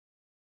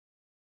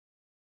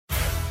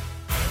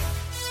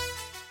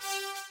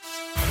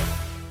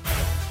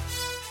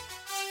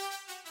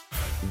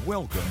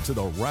Welcome to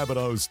the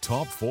Rabbitohs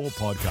Top 4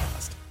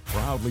 podcast,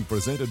 proudly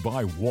presented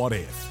by What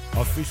If,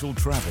 official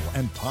travel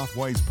and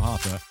pathways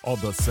partner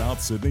of the South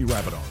Sydney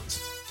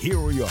Rabbitohs. Here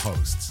are your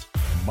hosts,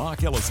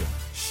 Mark Ellison,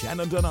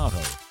 Shannon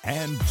Donato,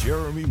 and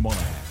Jeremy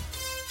Monahan.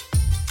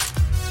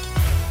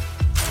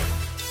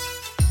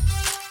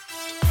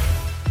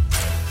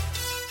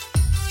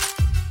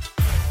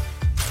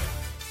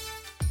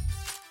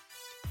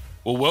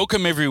 Well,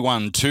 welcome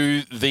everyone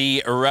to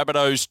the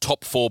Rabbitohs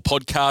Top 4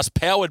 podcast,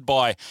 powered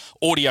by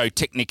Audio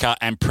Technica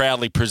and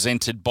proudly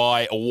presented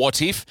by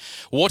What If.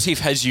 What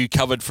If has you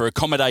covered for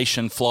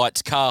accommodation,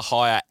 flights, car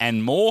hire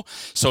and more.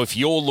 So if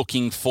you're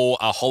looking for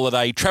a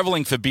holiday,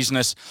 travelling for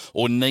business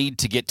or need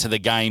to get to the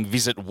game,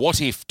 visit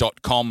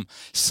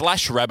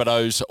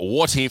whatif.com/Rabbitohs.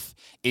 What If,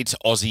 it's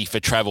Aussie for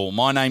travel.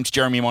 My name's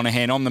Jeremy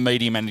Monahan. I'm the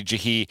media manager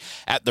here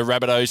at the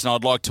Rabbitohs, and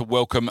I'd like to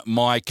welcome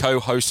my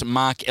co-hosts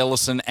Mark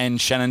Ellison and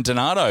Shannon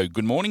Donato.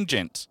 Good morning,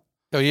 gents.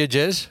 How are you,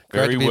 Jez?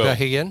 Great to be back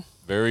again.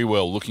 Very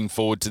well. Looking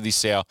forward to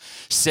this, our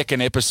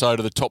second episode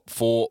of the Top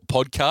 4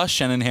 podcast.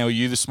 Shannon, how are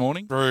you this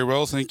morning? Very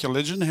well, thank you,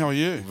 legend. How are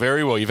you?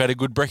 Very well. You've had a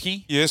good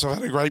brekkie? Yes, I've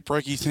had a great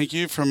brekkie, thank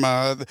you, from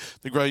the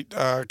great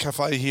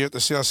cafe here at the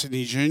South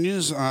Sydney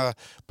Juniors.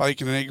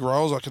 Bacon and egg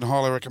rolls, I can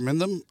highly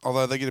recommend them,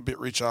 although they get a bit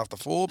rich after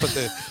 4, but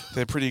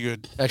they're pretty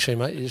good. Actually,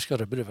 mate, you just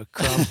got a bit of a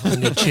crumb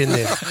on your chin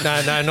there.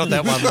 No, not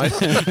that one, mate.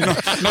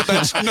 not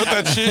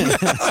that chin.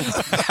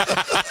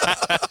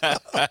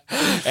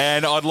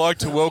 And I'd like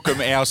to welcome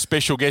our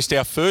special guest,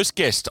 our first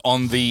guest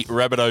on the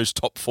Rabbitohs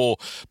Top 4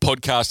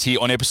 podcast here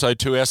on episode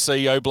 2, our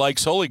CEO, Blake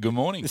Solly. Good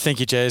morning. Thank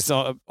you, Jez.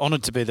 I'm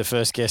honoured to be the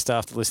first guest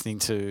after listening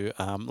to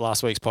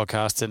last week's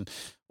podcast, and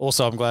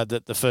also I'm glad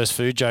that the first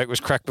food joke was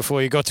cracked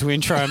before you got to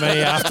intro me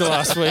after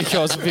last week. I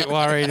was a bit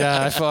worried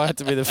if I had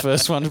to be the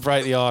first one to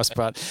break the ice,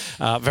 but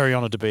very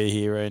honoured to be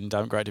here and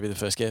great to be the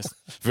first guest.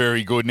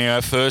 Very good. Now,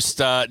 our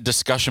first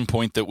discussion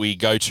point that we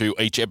go to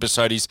each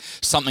episode is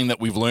something that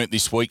we've learnt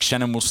this week.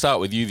 Shannon, we'll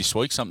start with you this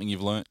week, something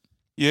you've learnt.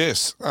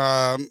 Yes,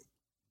 the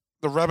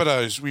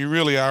Rabbitohs, we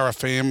really are a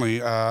family.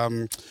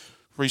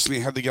 Recently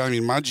had the game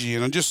in Mudgee,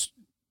 and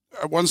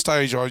at one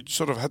stage I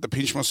sort of had to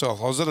pinch myself.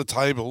 I was at a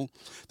table.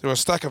 There were a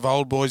stack of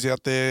old boys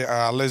out there,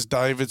 Les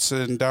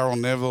Davidson, Darryl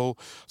Neville.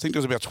 I think there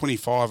was about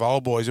 25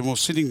 old boys, and we're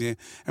sitting there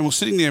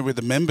with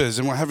the members,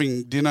 and we're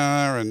having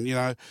dinner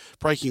and,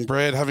 breaking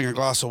bread, having a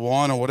glass of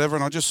wine or whatever.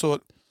 And I just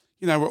thought,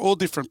 we're all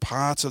different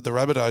parts of the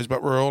Rabbitohs,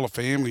 but we're all a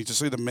family. To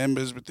see the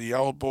members with the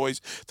old boys,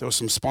 there were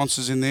some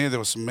sponsors in there, there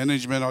was some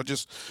management. I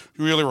just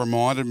really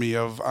reminded me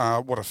of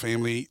what a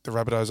family the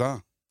Rabbitohs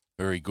are.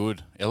 Very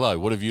good. Ello,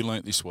 what have you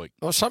learnt this week?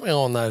 Well, something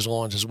along those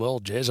lines as well,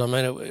 Jez. I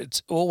mean,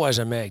 it's always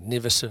a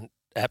magnificent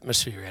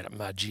atmosphere out at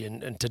Mudgee,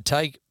 and to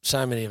take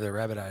so many of the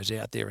Rabbitohs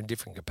out there in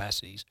different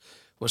capacities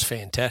was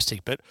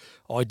fantastic. But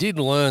I did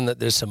learn that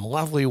there's some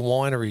lovely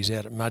wineries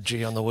out at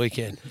Mudgee on the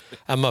weekend.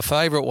 And my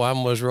favourite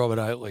one was Robert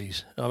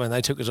Oatley's. I mean,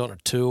 they took us on a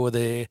tour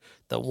there.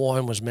 The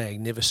wine was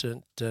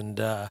magnificent and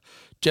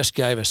just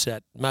gave us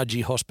that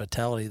Mudgee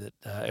hospitality that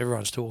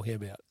everyone's talking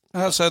about.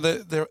 So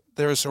there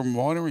are some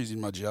wineries in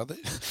Mudgee, are there?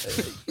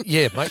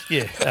 Yeah, mate,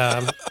 yeah.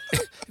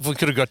 If we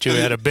could have got you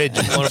out of bed,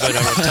 you might have been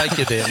able to take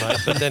you there, mate.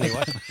 But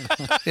anyway,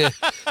 yeah.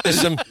 There's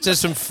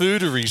some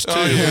fooderies too.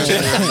 Oh,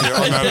 yeah,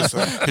 I noticed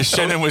that.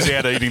 Shannon was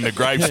out eating the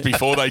grapes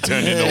before they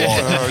turned into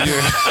wine.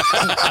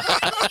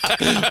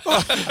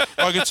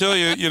 I could tell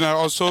you,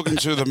 I was talking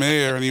to the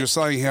mayor and he was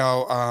saying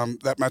how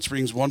that match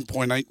brings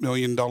 $1.8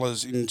 million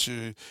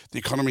into the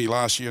economy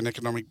last year, and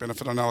economic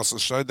benefit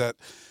analysis showed that.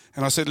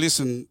 And I said,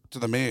 listen to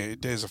the mayor,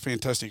 there's a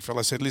fantastic fellow.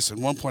 I said, listen,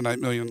 $1.8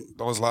 million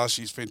last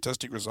year's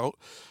fantastic result.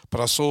 But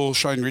I saw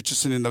Shane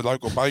Richardson in the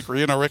local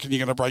bakery, and I reckon you're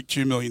going to break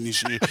 $2 million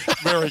this year.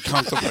 Very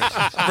comfortably.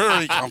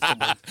 Very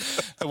comfortably.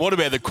 What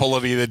about the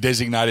quality of the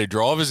designated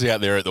drivers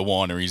out there at the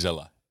wineries,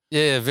 Ella?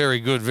 Yeah, very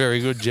good,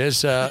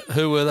 Jez.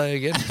 Who were they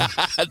again?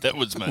 That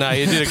was me. No,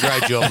 you did a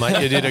great job,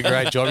 mate. You did a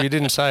great job. You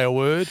didn't say a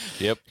word.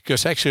 Yep.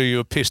 Because actually you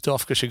were pissed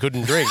off because you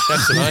couldn't drink.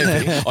 That's the main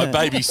thing. I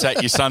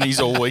babysat your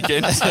sonnies all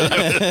weekend.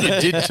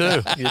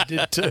 You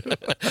did too.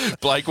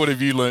 Blake, what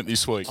have you learnt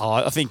this week?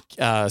 I think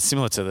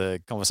similar to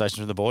the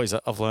conversation with the boys,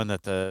 I've learned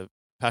that the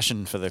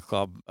passion for the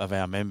club of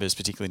our members,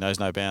 particularly Knows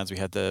No Bounds. We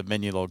had the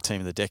Menu Log Team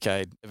of the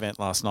Decade event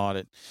last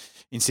night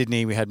in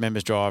Sydney. We had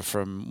members drive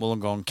from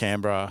Wollongong,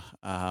 Canberra,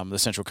 the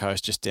Central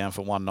Coast, just down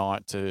for one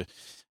night to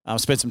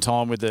spend some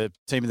time with the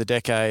Team of the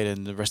Decade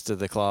and the rest of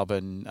the club.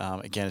 And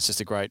again, it's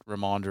just a great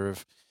reminder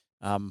of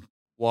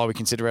why we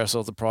consider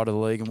ourselves the pride of the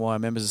league and why our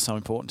members are so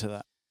important to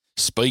that.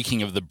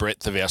 Speaking of the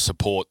breadth of our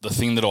support, the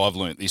thing that I've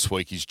learnt this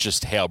week is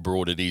just how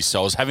broad it is.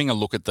 So I was having a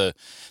look at the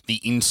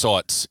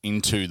insights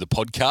into the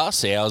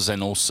podcast, ours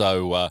and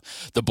also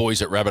the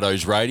boys at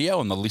Rabbitohs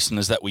Radio and the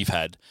listeners that we've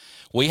had.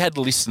 We had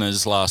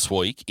listeners last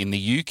week in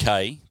the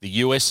UK, the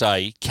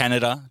USA,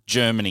 Canada,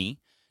 Germany,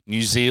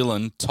 New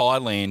Zealand,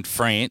 Thailand,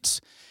 France,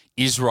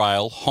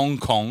 Israel, Hong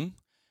Kong,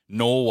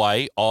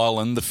 Norway,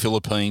 Ireland, the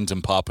Philippines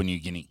and Papua New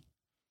Guinea.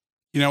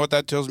 You know what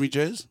that tells me,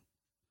 Jez?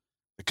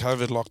 the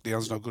COVID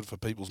lockdown's not good for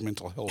people's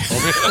mental health.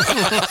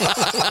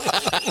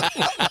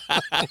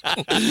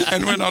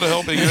 And we're not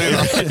helping either.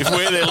 If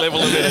we're their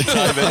level of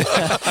entertainment,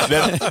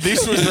 then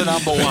this was the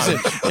number one.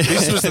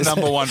 This was the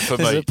number one for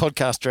There's me. a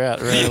podcast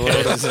drought around the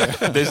world,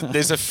 isn't there?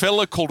 There's a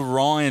fella called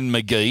Ryan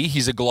McGee.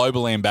 He's a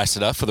global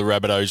ambassador for the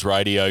Rabbitohs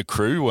radio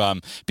crew.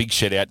 Big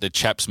shout out to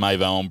Chaps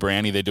Mavo and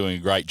Brownie. They're doing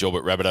a great job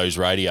at Rabbitohs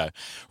Radio.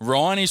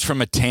 Ryan is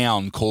from a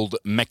town called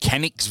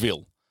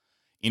Mechanicsville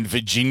in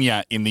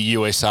Virginia in the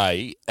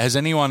USA. Has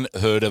anyone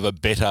heard of a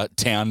better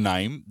town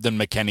name than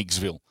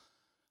Mechanicsville?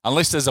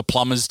 Unless there's a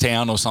plumber's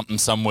town or something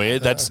somewhere,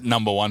 that's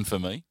number one for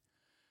me.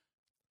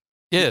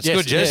 Yeah, it's Yes,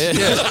 good, Jess.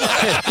 yeah.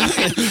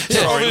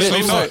 Sorry,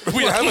 Obviously not.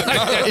 We haven't.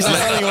 No. Is there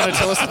something you want to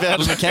tell us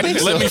about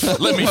mechanics?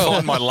 Let me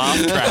find my laugh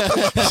track.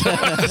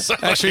 So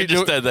Actually, I can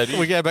just add that in.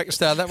 we go back and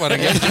start that one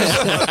again.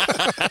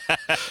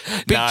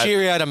 Big No.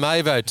 cheerio to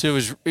Mavo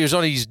too. He was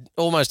on his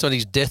almost on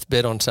his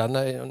deathbed on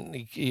Sunday,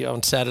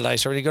 on Saturday.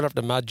 So he got up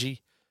to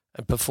Mudgee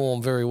and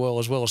performed very well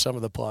as some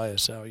of the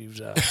players. So he was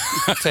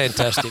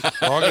fantastic.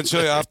 I can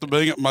tell you, after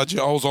being at Mudgee,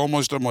 I was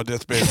almost on my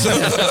deathbed.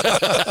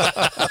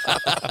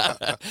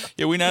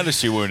 Yeah, we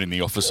noticed you weren't in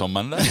the office on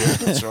Monday.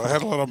 That's right. I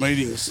had a lot of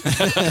meetings.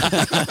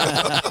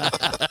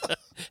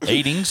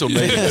 Eatings or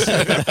meetings?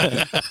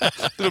 A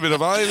little bit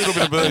of A, a little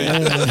bit of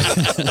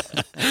B.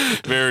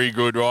 Very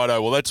good,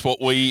 righto. Well, that's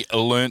what we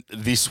learnt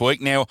this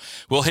week. Now,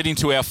 we'll head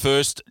into our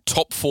first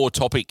top four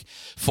topic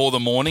for the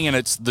morning, and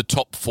it's the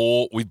top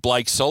four with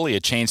Blake Solly, a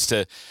chance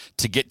to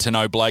get to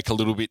know Blake a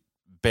little bit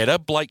better.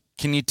 Blake,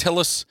 can you tell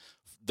us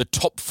the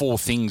top four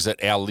things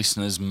that our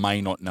listeners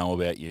may not know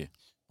about you?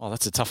 Oh,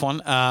 that's a tough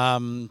one.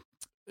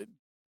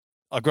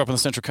 I grew up on the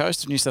Central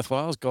Coast of New South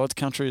Wales. God's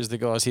country, as the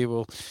guys here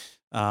will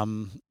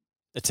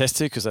attest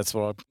to, because that's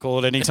what I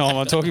call it any time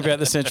I'm talking about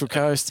the Central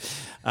Coast.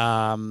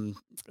 I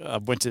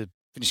went to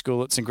finish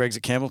school at St Greg's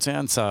at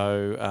Campbelltown,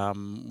 so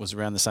was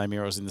around the same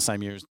year. I was in the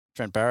same year as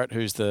Trent Barrett,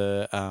 who's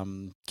the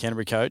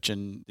Canterbury coach,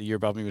 and the year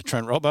above me was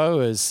Trent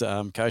Robbo as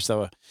coach. They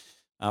were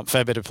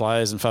far better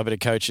players and far better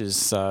coaches,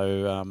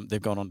 so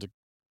they've gone on to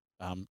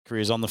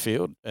careers on the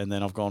field, and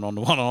then I've gone on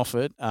to one off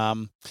it.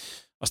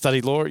 I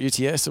studied law at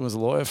UTS and was a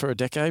lawyer for a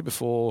decade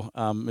before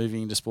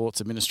moving into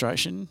sports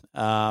administration.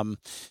 And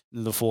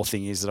the fourth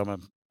thing is that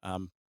I'm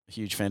a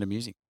huge fan of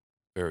music.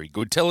 Very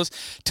good. Tell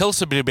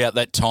us a bit about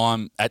that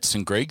time at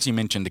St Greg's. You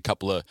mentioned a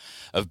couple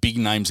of big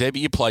names there,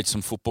 but you played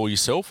some football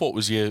yourself. What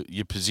was your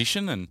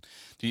position, and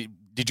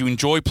did you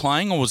enjoy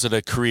playing, or was it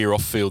a career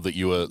off field that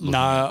you were looking No,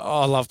 at?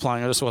 I love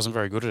playing. I just wasn't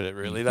very good at it,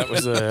 really. That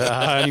was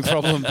the only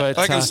problem. But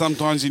They can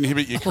sometimes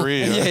inhibit your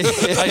career.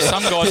 Hey,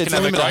 some guys can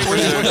have a great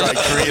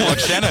career like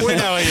Shannon. we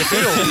know how you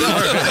feel.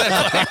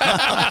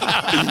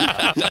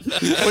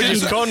 We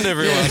just conned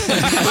everyone.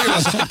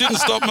 It didn't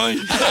stop me.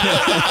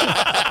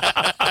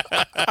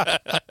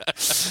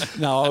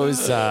 No, I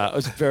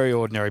was very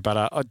ordinary, but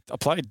I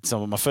played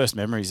some of my first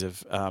memories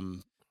of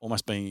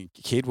almost being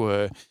a kid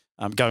were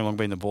going along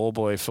being the ball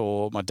boy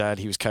for my dad.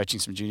 He was coaching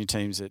some junior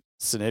teams at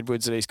St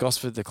Edward's at East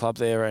Gosford, the club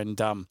there, and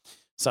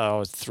so I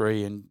was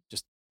 3 and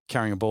just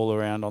carrying a ball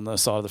around on the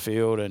side of the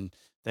field, and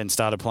then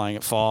started playing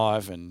at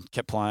 5 and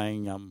kept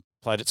playing.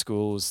 Played at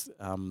schools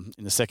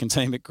in the second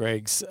team at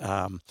Greg's,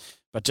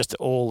 but just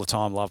all the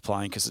time loved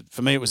playing, because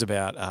for me it was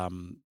about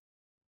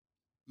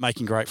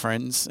making great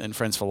friends and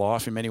friends for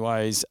life in many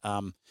ways.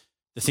 The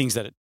things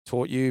that it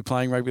taught you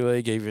playing rugby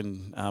league,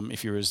 even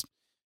if you're as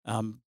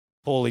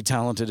poorly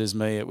talented as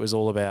me, it was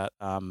all about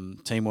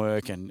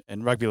teamwork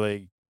and rugby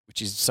league,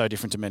 which is so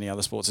different to many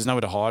other sports. There's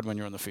nowhere to hide when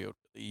you're on the field.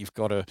 You've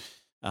got to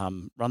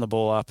run the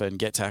ball up and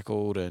get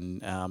tackled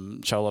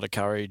and show a lot of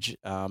courage.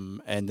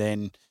 And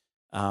then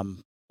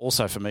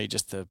also for me,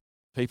 just the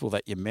people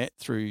that you met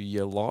through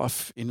your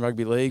life in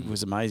rugby league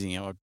was amazing.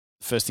 The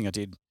first thing I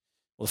did,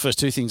 well, the first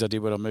 2 things I did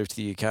when I moved to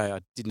the UK, I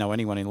didn't know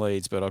anyone in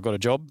Leeds, but I got a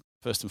job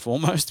first and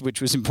foremost,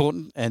 which was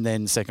important. And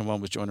then the second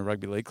one was join a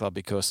rugby league club,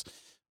 because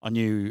I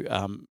knew,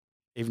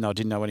 even though I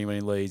didn't know anyone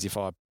in Leeds, if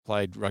I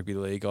played rugby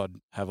league, I'd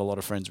have a lot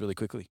of friends really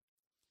quickly.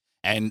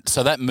 And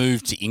so that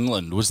move to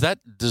England, was that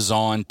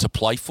designed to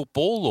play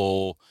football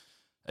or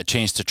a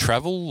chance to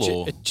travel?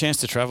 Or A chance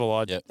to travel.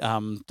 I'd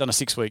done a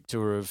 6-week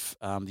tour of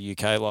the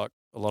UK, like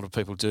a lot of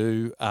people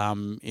do,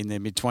 in their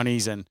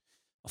mid-20s, and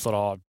I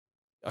thought,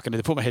 I can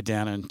either put my head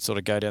down and sort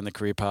of go down the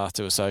career path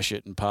to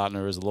associate and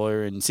partner as a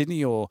lawyer in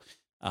Sydney, or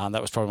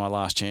that was probably my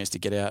last chance to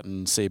get out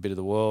and see a bit of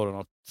the world. And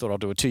I thought I'd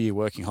do a 2-year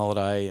working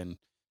holiday and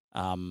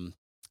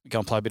go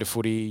and play a bit of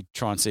footy,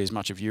 try and see as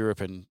much of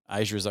Europe and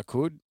Asia as I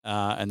could,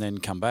 and then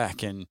come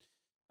back. And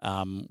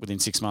within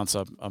 6 months,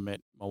 I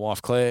met my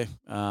wife, Claire,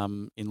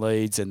 in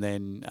Leeds, and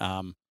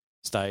then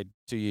stayed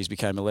 2 years,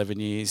 became 11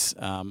 years,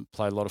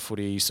 played a lot of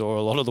footy, saw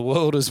a lot of the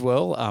world as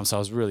well. So I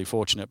was really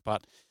fortunate,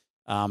 but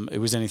it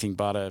was anything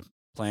but a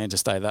plan to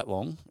stay that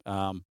long.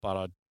 But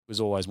I was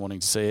always wanting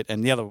to see it.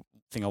 And the other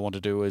thing I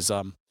wanted to do was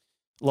a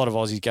lot of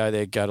Aussies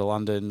go to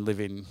London, live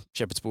in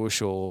Shepherd's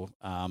Bush or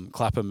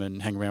Clapham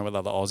and hang around with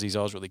other Aussies.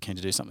 I was really keen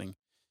to do something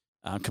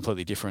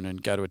completely different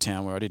and go to a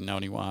town where I didn't know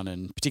anyone,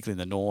 and particularly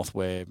in the north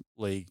where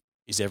league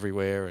is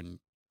everywhere and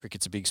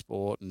cricket's a big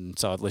sport, and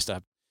so at least I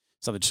have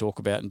something to talk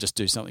about and just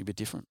do something a bit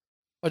different.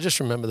 I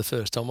just remember the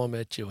first time I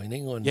met you in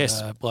England.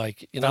 Yes.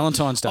 Blake.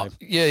 Valentine's Day.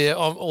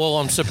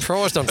 I'm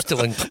surprised I'm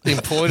still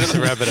employed at the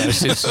Rabbitohs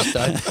since this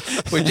day.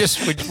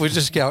 We're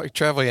just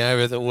travelling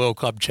over the World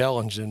Club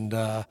Challenge, and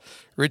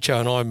Richo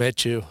and I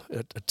met you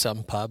at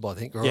some pub, I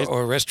think,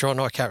 or a restaurant.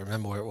 I can't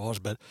remember where it was,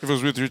 but If it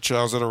was with Richo,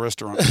 I was at a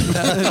restaurant.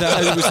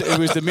 it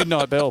was the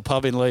Midnight Bell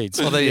pub in Leeds.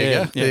 well, there you go.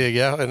 Yeah. There you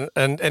go.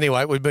 And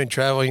anyway, we've been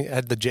travelling,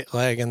 had the jet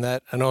lag and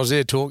that, and I was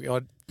there talking.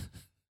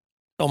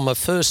 On my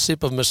first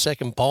sip of my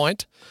second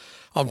pint,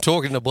 I'm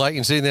talking to Blake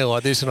and sitting there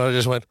like this, and I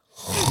just went,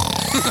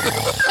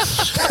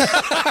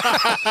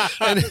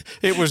 and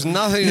it was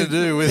nothing to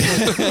do with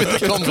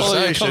the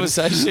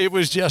conversation. It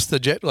was just the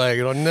jet lag,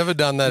 and I've never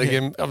done that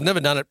again. I've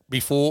never done it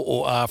before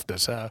or after.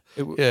 So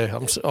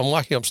I'm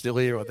lucky I'm still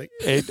here, I think.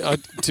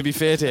 To be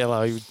fair to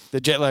Ello,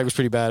 the jet lag was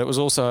pretty bad. It was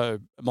also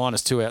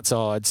 -2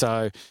 outside,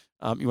 so.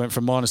 You went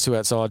from -2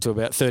 outside to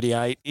about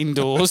 38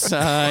 indoors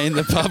in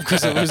the pub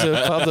because it was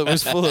a pub that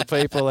was full of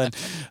people and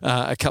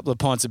a couple of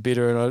pints of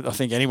bitter, and I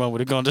think anyone would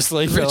have gone to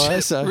sleep.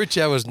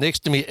 Richo was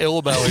next to me,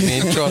 elbowing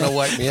me and trying to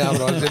wake me up,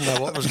 and I didn't know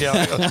what was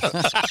going on.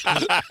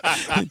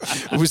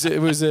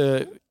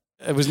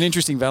 It was an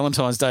interesting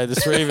Valentine's Day, the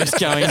three of us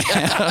going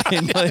out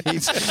in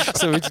Leeds.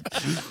 So we'd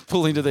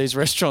pull into these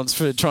restaurants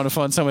for trying to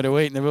find somewhere to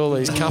eat, and there were all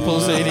these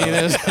couples eating, and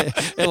there's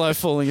Ello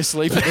falling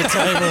asleep at the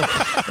table.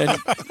 And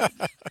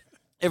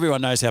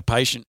everyone knows how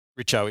patient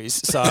Richo is,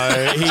 so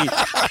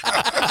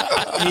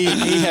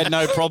he had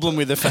no problem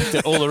with the fact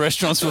that all the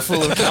restaurants were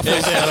full of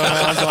couples out on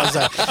Valentine's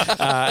Day,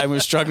 and we were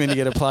struggling to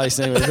get a place.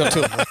 Anyway, we got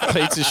to a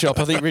pizza shop.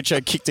 I think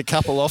Richo kicked a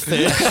couple off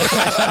there,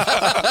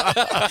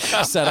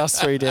 sat us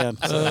three down.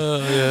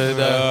 So.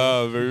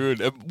 Very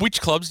good.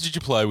 Which clubs did you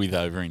play with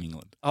over in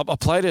England? I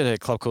played at a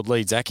club called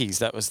Leeds Ackies.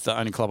 That was the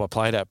only club I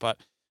played at, but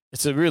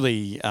it's a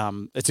really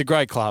it's a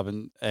great club,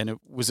 and it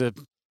was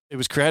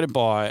created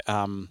by.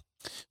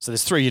 So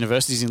there's 3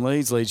 universities in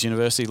Leeds: Leeds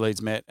University,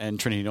 Leeds Met, and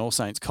Trinity and All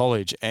Saints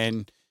College.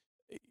 And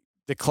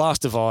the class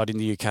divide in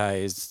the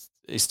UK is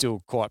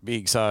still quite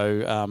big.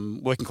 So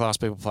working class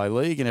people play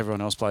league, and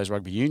everyone else plays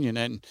rugby union.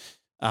 And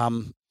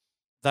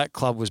that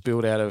club was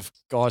built out of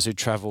guys who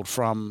travelled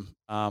from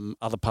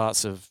other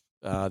parts of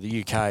the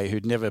UK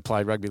who'd never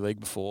played rugby league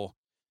before,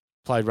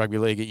 played rugby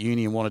league at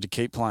uni, and wanted to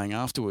keep playing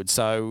afterwards.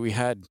 So we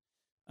had.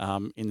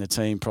 In the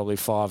team, probably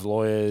 5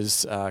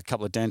 lawyers, a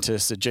couple of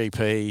dentists, a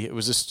GP. It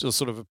was a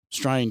sort of a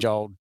strange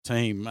old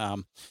team,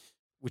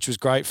 which was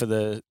great for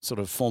the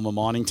sort of former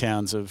mining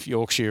towns of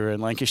Yorkshire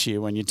and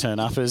Lancashire when you turn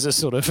up as a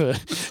sort of a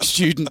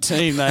student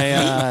team.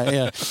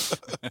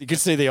 You could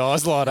see the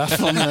eyes light up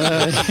on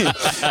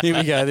here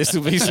we go, this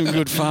will be some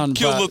good fun.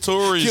 Kill the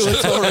Tories. It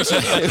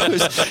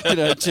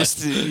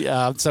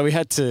was, so we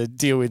had to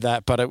deal with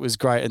that, but it was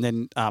great. And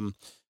then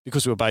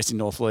because we were based in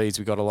North Leeds,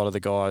 we got a lot of the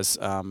guys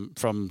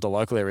from the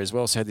local area as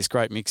well. So had this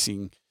great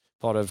mixing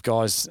pot of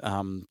guys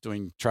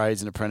doing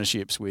trades and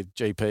apprenticeships with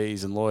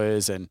GPs and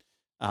lawyers. And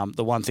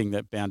the one thing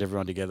that bound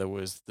everyone together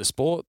was the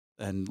sport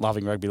and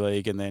loving rugby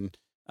league, and then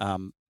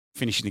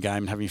finishing the game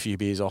and having a few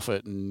beers off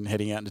it and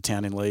heading out into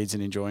town in Leeds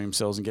and enjoying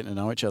themselves and getting to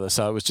know each other.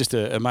 So it was just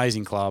an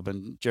amazing club.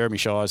 And Jeremy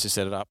Shires, who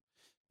set it up,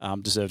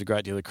 deserved a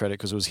great deal of credit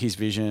because it was his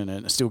vision,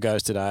 and it still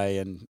goes today.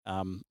 And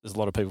there's a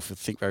lot of people who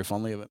think very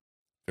fondly of it.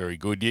 Very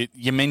good.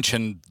 You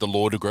mentioned the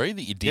law degree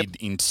that you did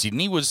in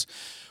Sydney. Was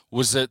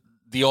it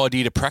the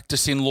idea to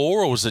practice in law,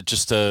 or was it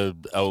just a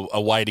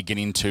way to get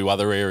into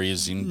other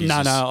areas in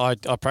business? No.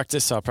 I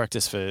practiced. So I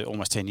practiced for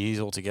almost 10 years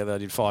altogether. I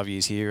did 5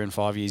 years here and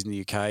 5 years in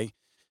the UK.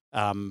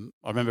 I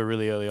remember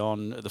really early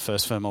on at the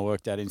first firm I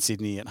worked at in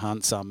Sydney at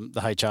Hunt's,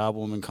 the HR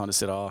woman kind of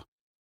said, I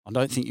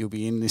don't think you'll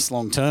be in this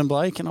long term,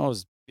 Blake. And I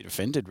was a bit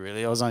offended,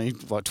 really. I was only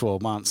like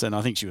 12 months, and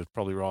I think she was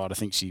probably right. I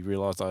think she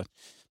realised I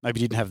maybe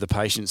didn't have the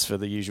patience for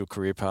the usual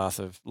career path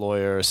of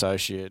lawyer,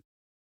 associate,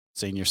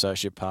 senior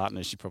associate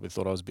partner. She probably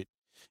thought I was a bit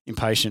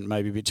impatient,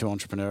 maybe a bit too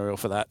entrepreneurial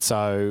for that.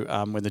 So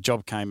when the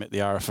job came at the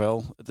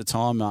RFL at the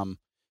time,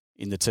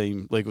 in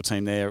the legal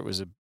team there, it was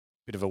a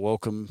bit of a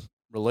welcome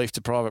relief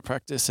to private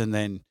practice. And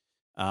then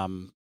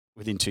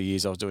within 2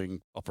 years, I was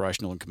doing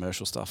operational and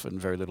commercial stuff and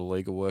very little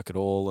legal work at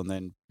all, and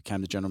then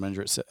became the general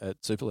manager at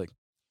Super League.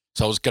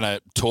 So I was going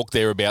to talk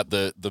there about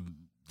the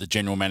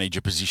general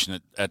manager position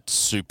at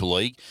Super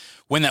League.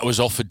 When that was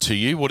offered to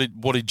you, what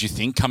did you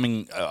think?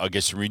 Coming, I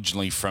guess,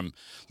 originally from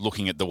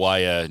looking at the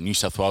way New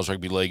South Wales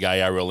Rugby League,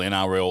 ARL,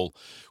 NRL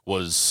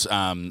was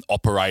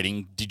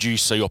operating, did you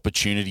see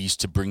opportunities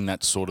to bring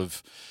that sort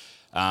of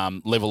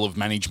level of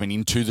management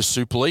into the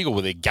Super League, or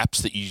were there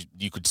gaps that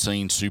you could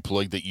see in Super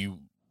League that you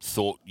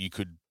thought you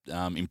could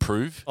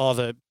improve? Oh,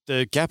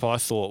 the gap I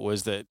thought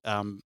was that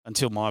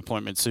until my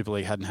appointment, Super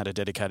League hadn't had a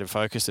dedicated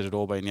focus. It had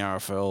all been the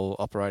RFL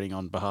operating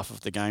on behalf of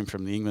the game,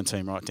 from the England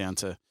team right down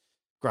to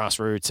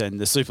grassroots. And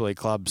the Super League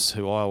clubs,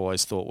 who I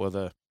always thought were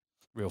the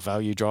real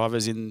value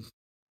drivers in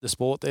the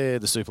sport there,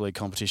 the Super League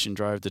competition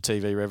drove the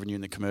TV revenue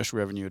and the commercial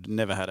revenue. It had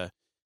never had a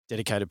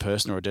dedicated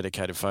person or a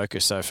dedicated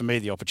focus. So for me,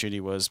 the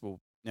opportunity was, well,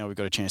 now we've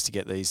got a chance to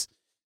get these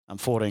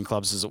 14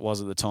 clubs as it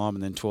was at the time,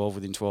 and then 12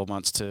 within 12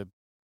 months to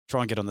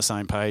try and get on the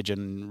same page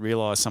and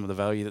realise some of the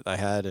value that they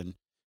had. And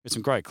there's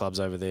some great clubs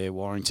over there: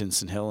 Warrington,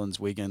 St Helens,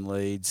 Wigan,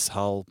 Leeds,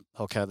 Hull,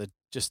 Holcow. They're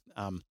just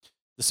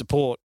the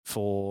support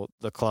for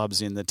the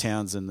clubs in the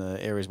towns and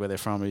the areas where they're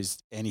from is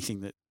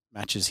anything that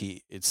matches here.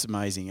 It's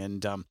amazing.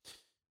 And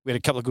we had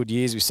a couple of good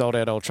years. We sold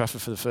out Old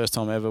Trafford for the first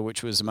time ever,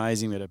 which was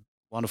amazing. We had a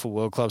wonderful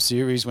World Club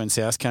Series when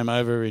South came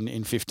over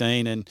in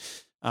 15, and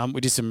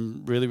we did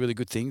some really, really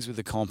good things with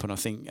the comp, and I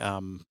think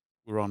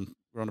we're on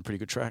a pretty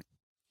good track.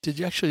 Did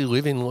you actually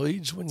live in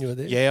Leeds when you were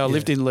there? Yeah, I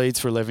lived in Leeds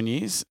for 11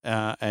 years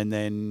and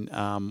then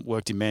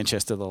worked in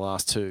Manchester the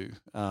last 2.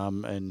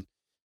 And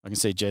I can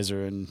see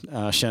Jezza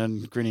and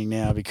Shannon grinning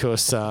now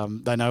because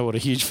they know what a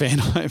huge fan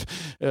I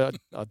am.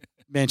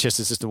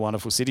 Manchester's just a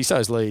wonderful city. So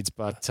is Leeds,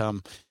 but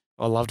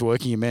I loved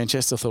working in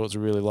Manchester. I thought it was a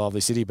really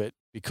lively city, but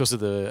because of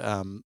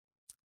the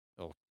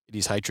it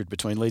is hatred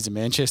between Leeds and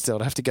Manchester,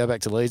 I'd have to go back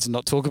to Leeds and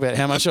not talk about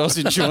how much I was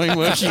enjoying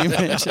working in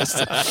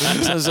Manchester.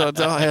 So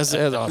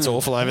it's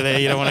awful over there.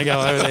 You don't want to go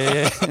over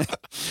there. Yeah.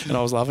 And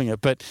I was loving it.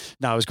 But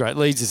no, it was great.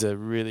 Leeds is a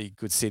really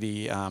good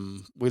city.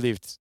 We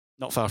lived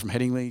not far from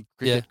Headingley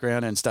Cricket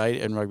Ground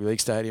and Rugby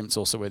League Stadium. It's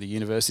also where the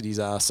universities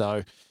are.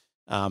 So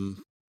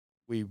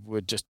we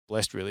were just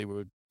blessed, really. We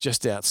were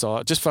just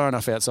outside, just far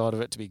enough outside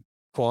of it to be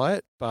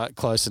quiet, but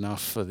close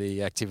enough for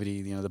the activity.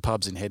 You know, the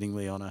pubs in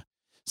Headingley on a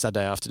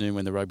Saturday afternoon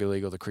when the rugby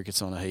league or the cricket's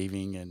on are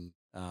heaving, and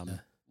a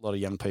lot of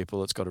young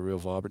people. It's got a real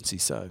vibrancy.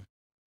 So,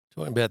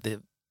 talking about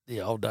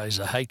the old days,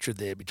 the hatred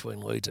there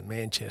between Leeds and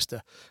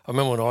Manchester. I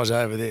remember when I was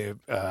over there,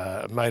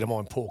 a mate of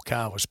mine, Paul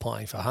Carr, was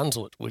playing for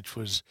Hunslet, which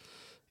was,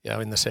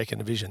 in the second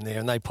division there,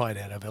 and they played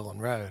out of Ellen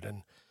Road,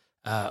 and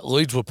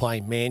Leeds were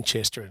playing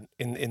Manchester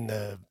in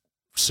the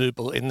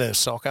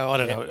soccer. I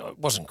don't know, it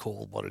wasn't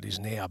called what it is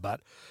now,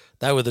 but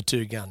they were the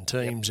two-gun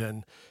teams,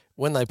 and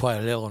when they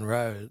played at Ellen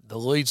Road, the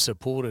Leeds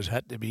supporters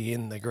had to be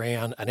in the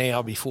ground an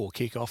hour before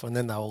kick-off, and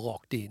then they were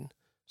locked in.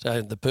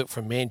 So the people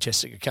from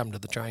Manchester could come to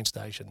the train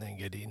station and then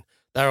get in.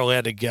 They were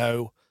allowed to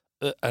go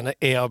an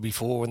hour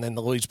before, and then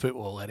the Leeds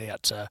people were let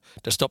out to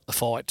stop the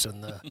fights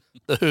and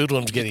the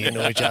hoodlums getting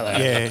into each other.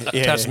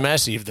 That's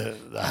massive,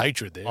 the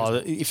hatred there.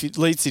 If you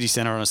Leeds City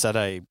Centre on a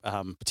Saturday,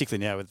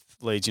 particularly now with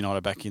Leeds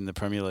United back in the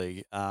Premier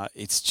League,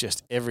 it's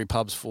just every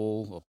pub's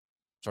full. Well,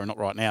 sorry, not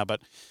right now,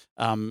 but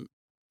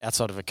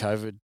outside of a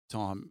COVID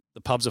time,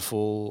 the pubs are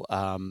full.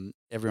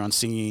 Everyone's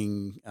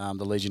singing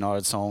the Leeds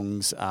United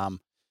songs,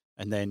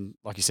 and then,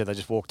 like you said, they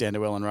just walk down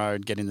to Ellen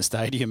Road, get in the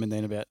stadium, and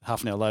then about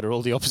half an hour later,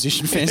 all the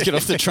opposition fans get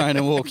off the train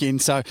and walk in.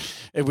 So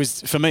it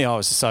was, for me, I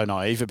was so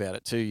naive about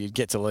it too. You'd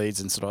get to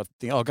Leeds and sort of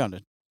think, I'm going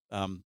to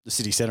the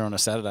city centre on a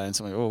Saturday, and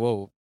somebody,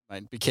 whoa,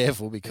 mate, be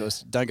careful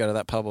because don't go to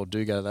that pub, or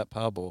do go to that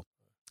pub, or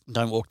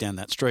don't walk down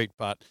that street.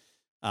 But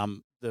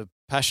the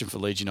passion for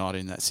Leeds United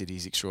in that city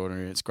is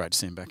extraordinary. It's great to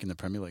see him back in the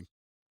Premier League.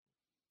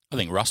 I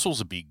think Russell's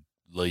a big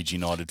Leeds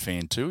United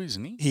fan too,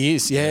 isn't he? He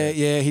is, yeah.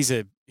 He's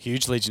a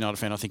huge Leeds United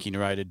fan. I think he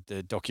narrated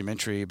the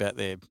documentary about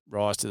their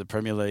rise to the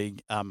Premier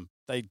League.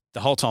 The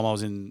whole time I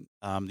was in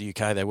the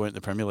UK, they weren't in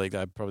the Premier League. They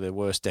were probably their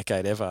worst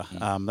decade ever.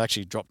 They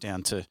actually dropped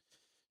down to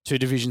 2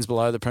 divisions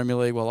below the Premier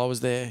League while I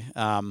was there.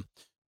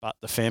 But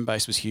the fan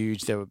base was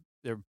huge. They're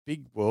a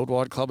big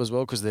worldwide club as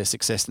well because of their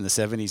success in the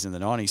 70s and the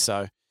 90s.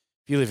 So if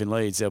you live in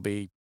Leeds, there'll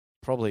be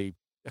probably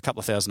a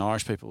couple of thousand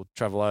Irish people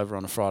travel over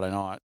on a Friday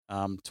night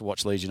to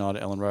watch Leeds United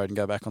at Ellen Road and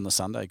go back on the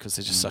Sunday because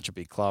they're just such a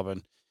big club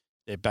and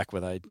they're back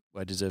where they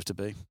deserve to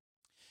be.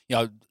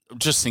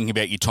 Just thinking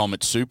about your time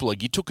at Super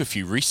League, you took a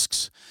few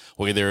risks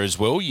were there as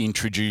well. You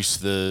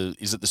introduced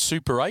is it the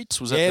Super 8s?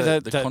 Was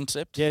that the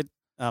concept? Yeah,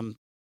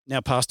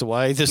 now passed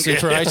away, the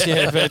Super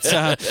 8s,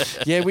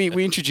 but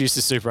we introduced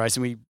the Super 8s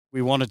and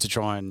we wanted to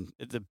try and,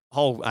 the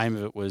whole aim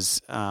of it was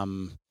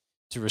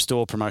to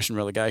restore promotion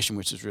relegation,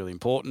 which is really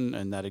important,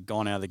 and that had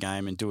gone out of the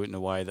game and do it in a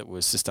way that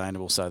was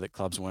sustainable so that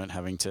clubs weren't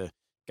having to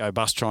go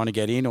bust trying to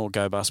get in or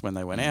go bust when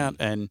they went out.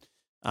 And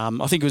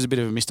I think it was a bit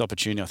of a missed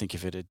opportunity. I think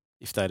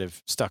if they'd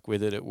have stuck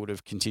with it, it would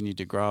have continued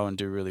to grow and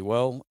do really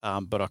well.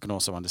 But I can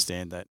also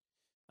understand that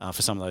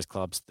for some of those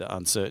clubs, the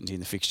uncertainty in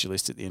the fixture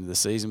list at the end of the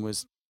season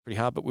was pretty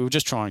hard. But we were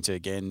just trying to,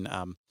 again,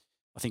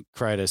 I think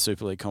create a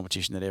Super League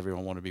competition that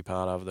everyone wanted to be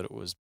part of, that it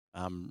was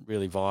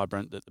really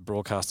vibrant, that the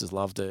broadcasters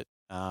loved it,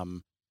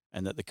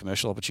 and that the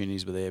commercial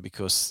opportunities were there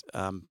because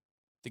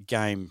the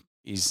game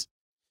is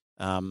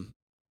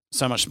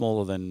so much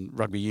smaller than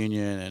rugby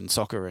union and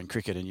soccer and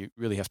cricket, and you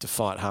really have to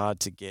fight hard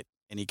to get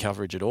any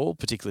coverage at all,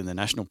 particularly in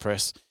the national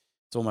press.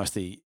 It's almost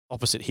the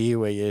opposite here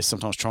where you're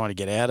sometimes trying to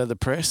get out of the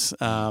press.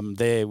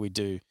 There we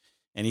do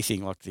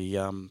anything, like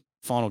the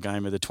final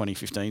game of the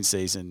 2015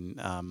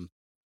 season,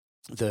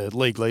 the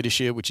league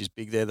leadership, which is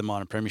big there, the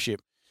minor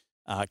premiership,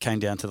 came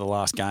down to the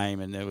last game,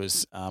 and there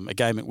was a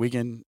game at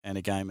Wigan and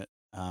a game at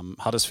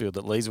Huddersfield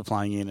that Leeds were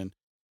playing in, and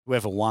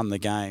whoever won the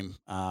game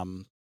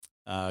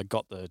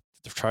got the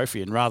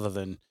trophy. And rather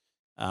than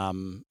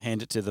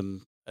hand it to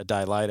them a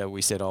day later,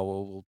 we said,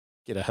 we'll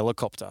get a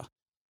helicopter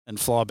and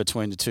fly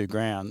between the two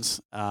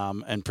grounds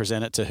and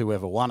present it to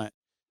whoever won it.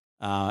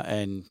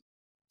 And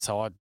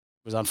so I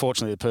was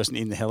unfortunately the person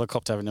in the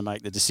helicopter having to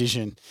make the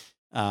decision.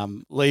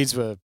 Leeds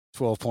were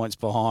 12 points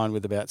behind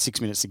with about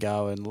 6 minutes to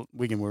go, and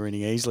Wigan were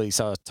winning easily.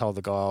 So I told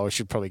the guy I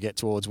should probably get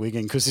towards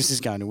Wigan because this is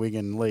going to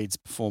Wigan. Leeds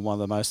performed one of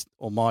the most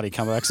almighty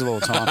comebacks of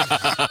all time.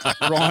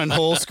 Ryan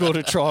Hall scored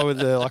a try with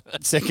the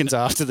seconds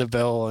after the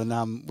bell,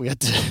 and we had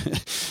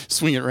to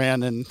swing it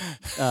around and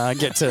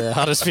get to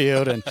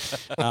Huddersfield. And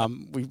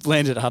we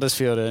landed at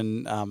Huddersfield,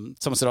 and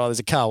someone said, "Oh, there's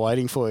a car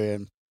waiting for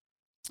you."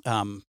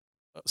 And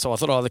so I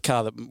thought, the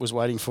car that was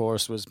waiting for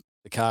us was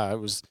the car. It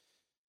was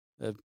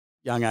a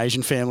young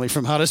Asian family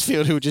from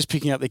Huddersfield who were just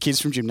picking up their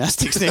kids from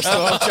gymnastics next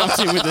door. I jumped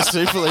in with the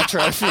Super League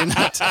trophy and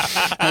had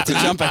to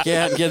jump back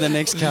out and get the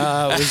next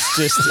car. It was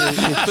just... but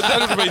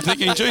they'd have been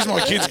thinking, geez, my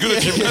kid's good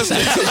at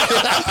gymnastics.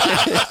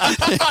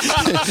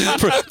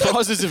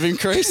 Prizes have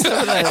increased.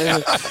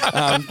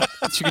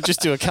 She could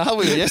just do a car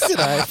wheel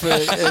yesterday.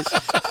 But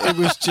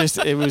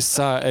it was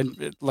so...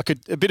 like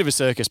a bit of a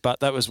circus,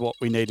 but that was what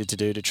we needed to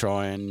do to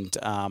try and...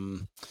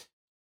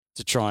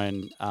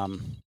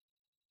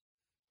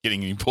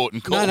 Getting an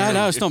important call.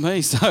 No, it's not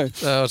me. So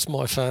it's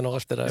my phone. I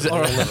left it over.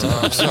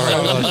 Sorry,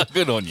 guys.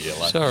 Good on you.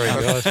 Sorry,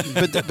 guys.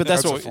 But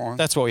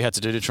that's what we had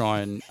to do to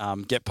try and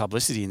get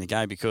publicity in the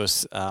game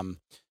because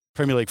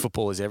Premier League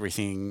football is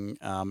everything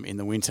in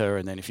the winter,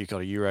 and then if you've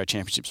got a Euro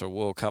Championships or a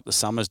World Cup, the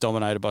summer's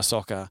dominated by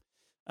soccer,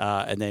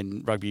 and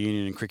then rugby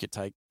union and cricket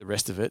take the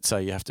rest of it. So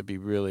you have to be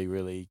really,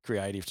 really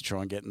creative to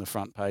try and get in the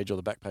front page or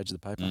the back page of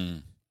the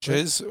paper.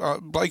 Jez,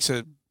 Blake's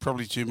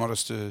probably too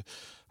modest to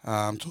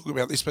talk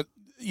about this, but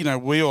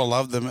we all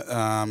love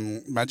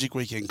the Magic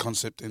Weekend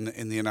concept in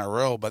the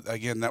NRL, but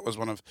again, that was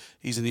one of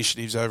his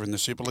initiatives over in the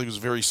Super League. It was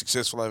very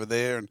successful over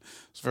there and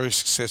it's very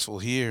successful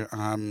here.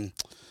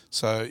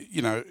 So,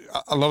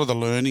 a lot of the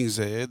learnings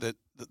there that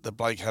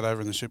Blake had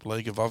over in the Super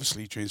League have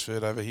obviously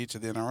transferred over here to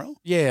the NRL.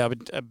 Yeah,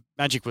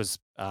 Magic was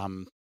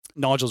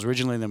Nigel's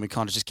originally, and then we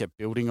kind of just kept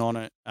building on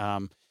it.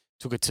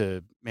 Took it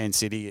to Man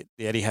City,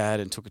 the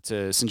Etihad, and took it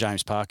to St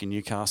James Park in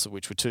Newcastle,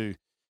 which were two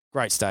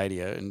great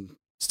stadia and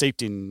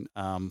steeped in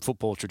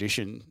football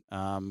tradition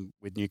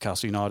with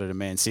Newcastle United and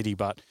Man City,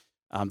 but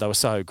they were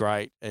so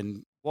great.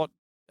 And what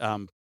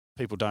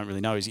people don't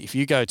really know is if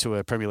you go to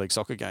a Premier League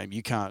soccer game,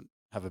 you can't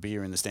have a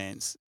beer in the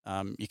stands.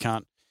 You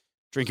can't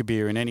drink a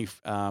beer in any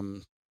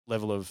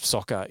level of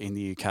soccer in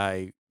the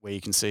UK where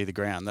you can see the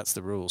ground. That's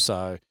the rule.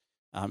 So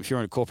if you're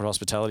in a corporate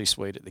hospitality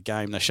suite at the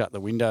game, they shut the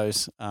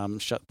windows,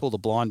 pull the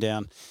blind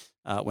down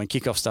when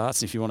kickoff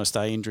starts. If you want to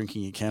stay in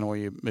drinking, you can, or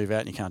you move out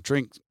and you can't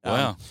drink.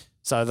 Wow.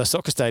 So the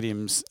soccer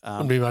stadiums...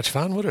 wouldn't be much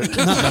fun, would it?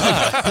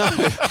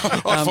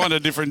 I'd find a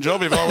different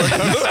job if I went.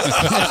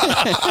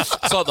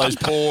 It's like those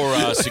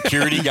poor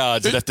security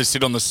guards that have to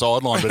sit on the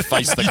sideline but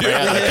face the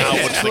crowd. They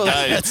can't watch the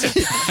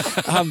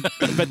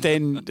game. But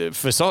then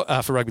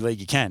for rugby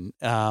league, you can.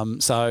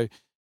 So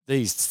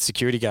these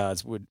security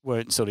guards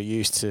weren't sort of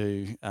used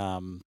to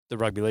the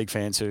rugby league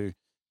fans who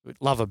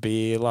love a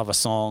beer, love a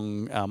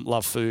song,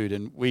 love food.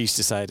 And we used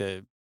to say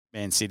to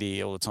Man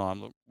City all the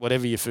time, look,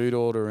 whatever your food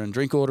order and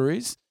drink order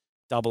is,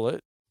 double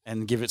it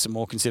and give it some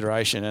more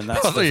consideration. And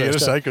that's I thought you were going to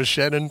say because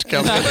Shannon's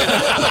coming.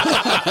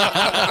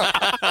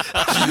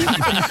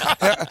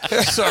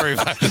 Sorry,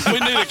 mate. We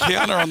need a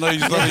counter on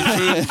these bloody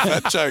food and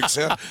fat jokes.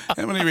 How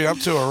many are we up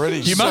to already?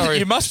 You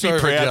must be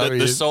proud that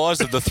the size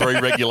of the three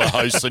regular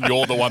hosts and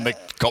you're the one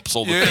that cops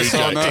all the food jokes.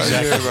 I know.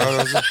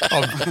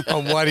 Exactly. Yeah,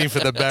 I'm waiting for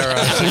the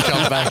Barrows to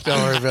come back.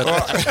 Don't worry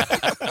about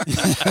that.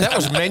 That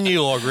was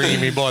menu log ringing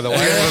me, by the way.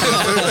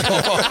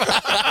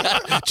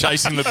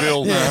 Chasing the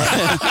bill.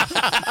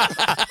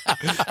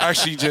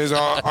 Actually, Jez,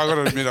 I got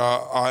to admit,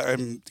 I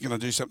am going to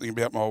do something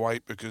about my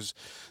weight because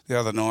the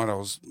other night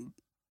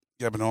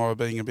Gab and I were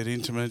being a bit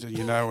intimate, and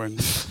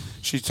and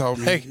she told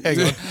me. Hang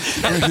on.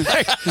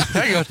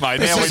 Hang on, mate.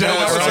 Now we know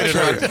it's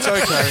okay. It's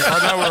okay. I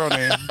know we're on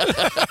air.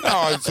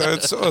 No,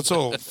 it's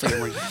all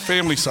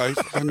family safe,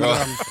 and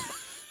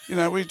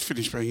we'd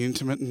finished being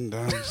intimate, and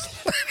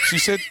she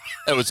said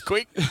that was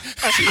quick.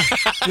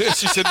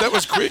 She said that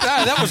was quick.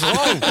 No, that was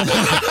long.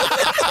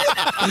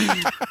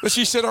 But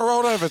she said I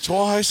rolled over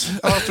twice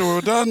after we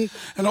were done,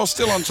 and I was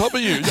still on top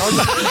of you.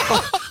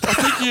 I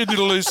think you need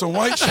to lose some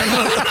weight,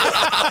 Shannon.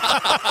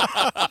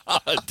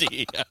 Oh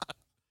dear.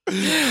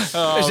 Is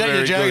that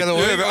your joke of the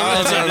week?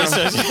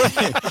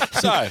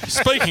 So,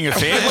 speaking of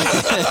family,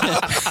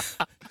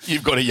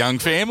 you've got a young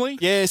family.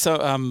 Yeah, so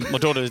my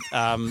daughter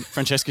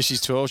Francesca,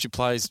 she's 12. She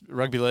plays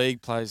rugby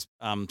league.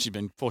 She's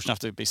been fortunate enough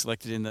to be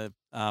selected in the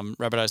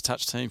Rabbitohs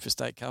touch team for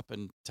State Cup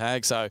and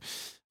tag. So,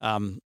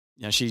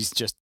 she's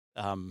just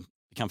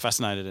become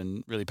fascinated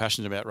and really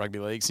passionate about rugby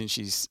league since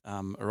she's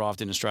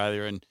arrived in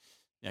Australia and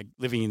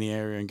living in the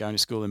area and going to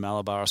school in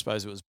Malabar. I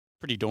suppose it was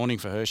pretty daunting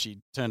for her. She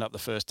turned up the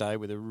first day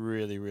with a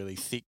really, really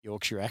thick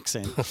Yorkshire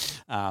accent,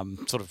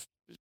 sort of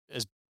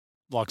as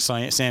like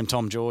Sam,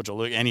 Tom, George, or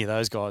Luke, any of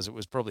those guys. It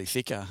was probably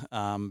thicker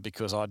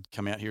because I'd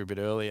come out here a bit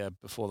earlier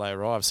before they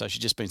arrived. So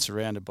she'd just been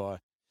surrounded by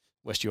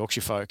West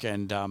Yorkshire folk,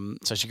 and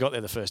so she got there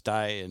the first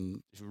day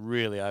and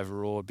really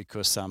overawed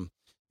because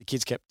the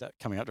kids kept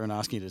coming up to her and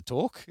asking her to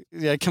talk.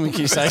 Yeah, can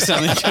you say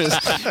something? Because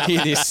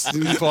hear this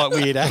quite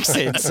weird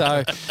accent.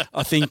 So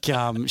I think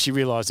she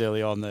realised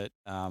early on that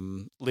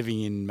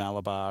living in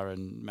Malabar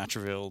and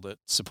Matraville, that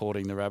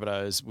supporting the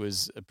Rabbitohs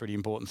was a pretty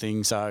important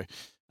thing. So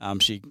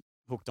she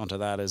hooked onto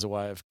that as a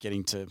way of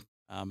getting to,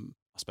 I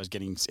suppose,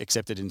 getting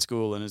accepted in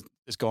school, and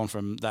has gone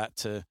from that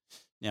to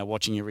now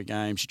watching every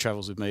game. She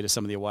travels with me to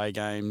some of the away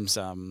games.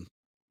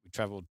 We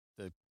travelled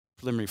the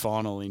preliminary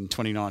final in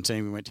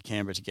 2019. We went to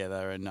Canberra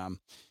together, and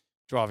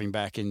driving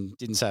back and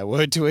didn't say a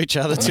word to each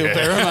other till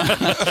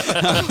Berrima.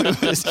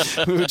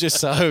 We were just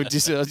so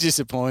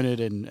disappointed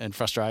and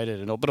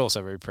frustrated, but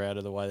also very proud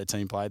of the way the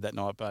team played that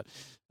night. But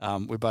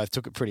we both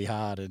took it pretty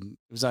hard, and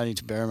it was only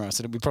to Berrima I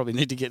said we probably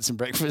need to get some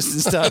breakfast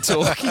and start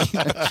talking.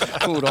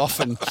 Pulled off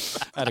and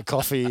had a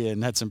coffee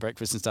and had some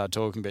breakfast and started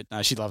talking. But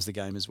no, she loves the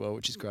game as well,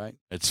 which is great.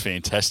 It's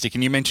fantastic.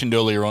 And you mentioned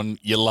earlier on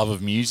your love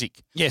of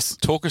music. Yes.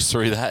 Talk us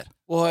through that.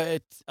 Well,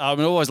 I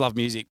always loved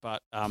music,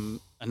 but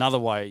another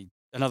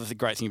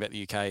great thing about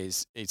the UK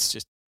is it's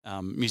just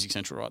music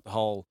central, right? The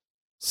whole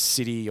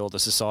city or the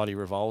society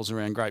revolves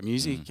around great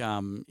music.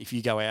 If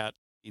you go out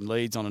in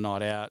Leeds on a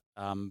night out,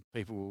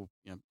 people will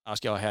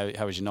ask you,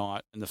 how was your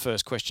night? And the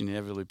first question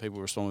inevitably people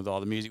respond with,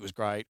 the music was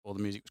great, or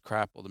the music was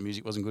crap, or the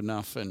music wasn't good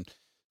enough. And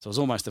so it's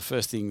almost the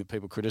first thing that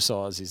people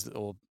criticise is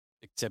the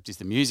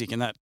music,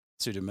 and that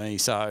suited me.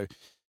 So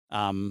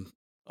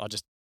I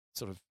just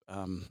sort of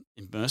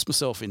immerse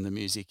myself in the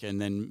music, and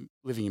then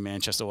living in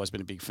Manchester, I've always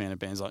been a big fan of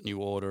bands like New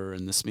Order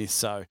and the Smiths.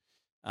 So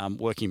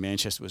working in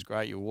Manchester was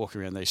great. You were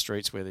walking around these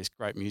streets where this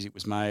great music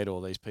was made,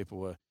 or these people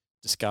were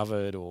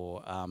discovered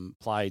or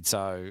played.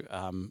 So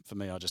for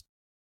me, I just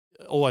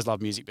always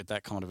loved music, but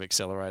that kind of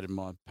accelerated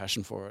my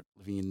passion for it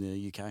living in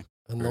the UK.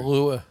 And the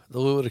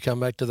lure to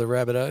come back to the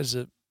Rabbitohs,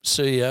 the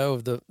CEO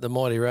of the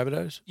mighty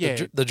Rabbitohs,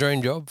 yeah, the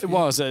dream job. It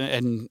was,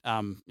 and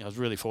I was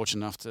really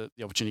fortunate enough to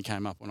the opportunity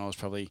came up when I was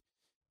probably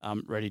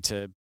ready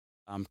to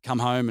come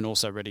home, and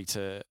also ready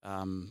to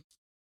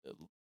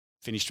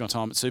finish my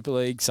time at Super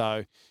League.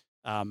 So,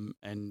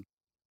 and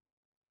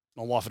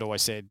my wife had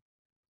always said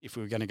if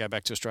we were going to go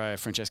back to Australia,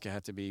 Francesca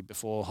had to be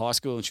before high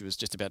school, and she was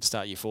just about to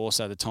start year 4.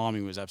 So the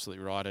timing was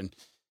absolutely right. And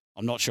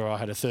I'm not sure I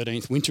had a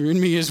 13th winter in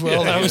me as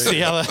well. That was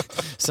the other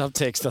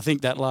subtext. I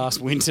think that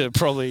last winter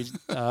probably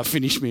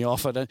finished me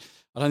off. I don't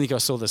think I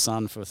saw the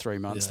sun for 3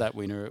 months that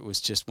winter. It was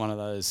just one of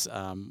those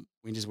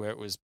winters where it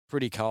was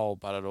pretty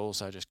cold, but it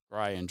also just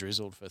grey and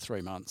drizzled for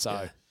 3 months.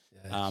 So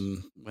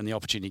when the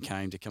opportunity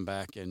came to come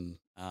back and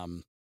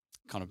kind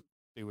of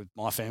be with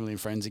my family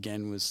and friends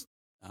again was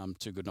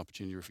too good an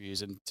opportunity to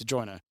refuse. And to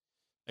join a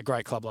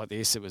great club like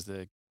this, it was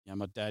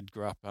my dad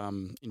grew up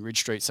in Ridge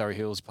Street, Surrey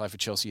Hills, played for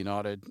Chelsea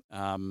United,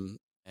 and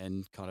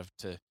kind of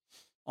to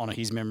honour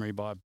his memory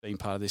by being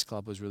part of this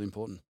club was really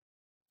important.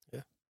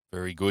 Yeah.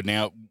 Very good.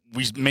 Now,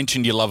 we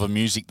mentioned your love of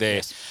music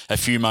there a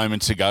few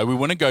moments ago. We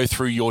want to go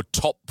through your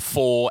top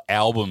 4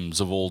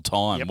 albums of all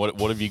time. Yep.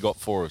 What have you got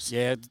for us?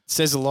 Yeah, it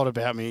says a lot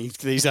about me,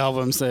 these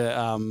albums.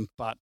 So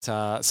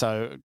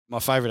my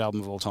favourite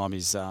album of all time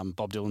is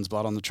Bob Dylan's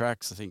Blood on the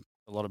Tracks. I think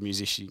a lot of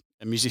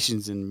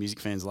musicians and music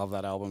fans love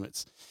that album.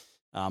 It's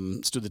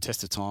stood the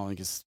test of time. I think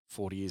it's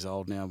 40 years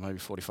old now, maybe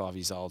 45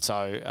 years old.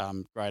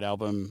 So great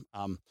album.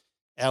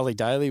 Hourly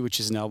Daily, which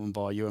is an album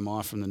by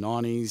UMI from the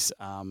 90s,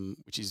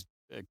 which is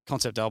a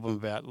concept album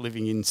about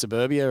living in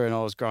suburbia, and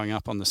I was growing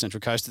up on the Central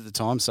Coast at the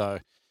time, so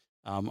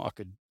I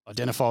could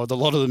identify with a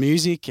lot of the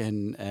music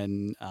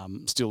and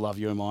still love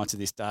UMI to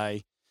this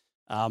day.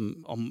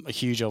 I'm a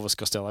huge Elvis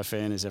Costello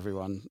fan, as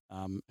everyone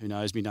who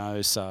knows me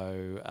knows,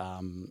 so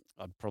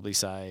I'd probably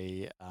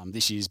say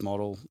this year's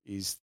Model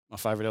is my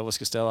favourite Elvis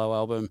Costello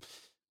album,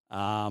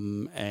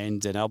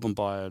 and an album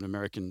by an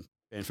American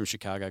band from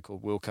Chicago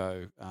called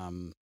Wilco,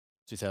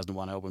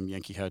 2001 album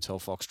Yankee Hotel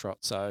Foxtrot.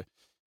 So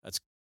that's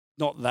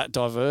not that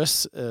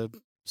diverse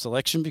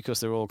selection because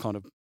they're all kind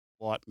of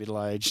white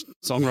middle-aged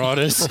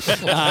songwriters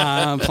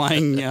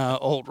playing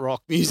alt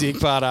rock music,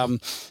 but I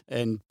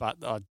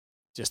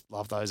just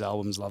love those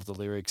albums, love the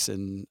lyrics,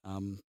 and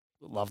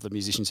love the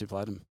musicians who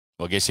played them.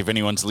 Well, I guess if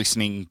anyone's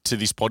listening to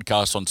this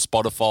podcast on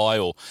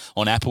Spotify or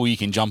on Apple, you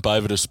can jump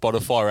over to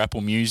Spotify or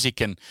Apple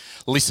Music and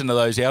listen to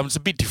those albums. It's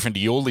a bit different to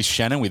your list,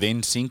 Shannon, with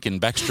NSYNC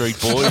and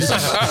Backstreet Boys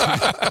and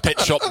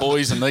Pet Shop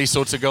Boys and these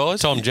sorts of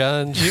guys. Tom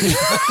Jones.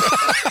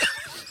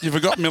 You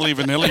forgot Milli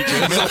Vanilli,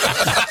 Jim.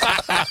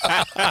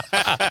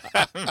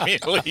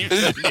 Milli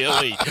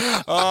Vanilli.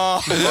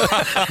 Oh.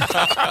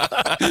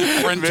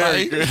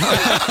 Frente.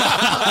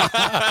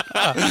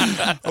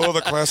 All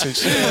the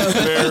classics.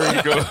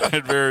 Very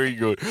good. Very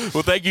good.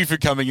 Well, thank you for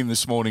coming in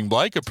this morning,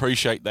 Blake.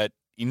 Appreciate that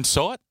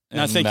insight.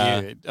 No, thank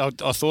you.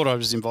 I thought I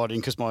was invited in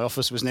because my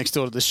office was next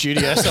door to the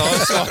studio, so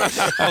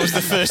I was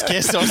the first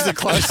guest. I was the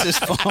closest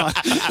by.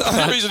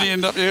 The reason he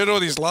ended up, you heard all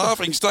this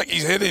laughing, stuck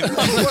his head in.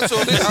 What's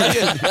all this? Oh,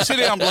 yeah. Sit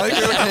down, Blake.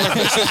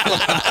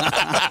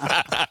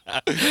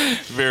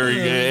 Very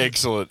good.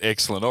 Excellent.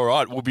 Excellent. All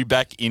right. We'll be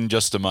back in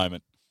just a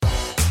moment.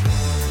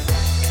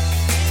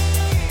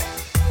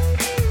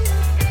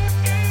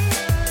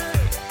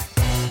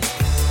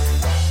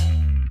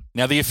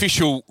 Now, the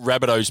official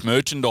Rabbitohs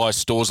merchandise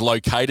store is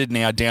located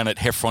now down at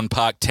Heffron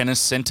Park Tennis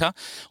Centre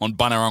on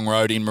Bunurong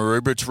Road in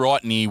Maroubra. It's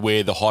right near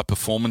where the High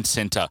Performance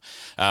Centre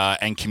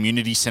and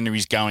Community Centre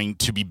is going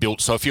to be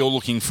built. So if you're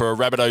looking for a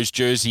Rabbitohs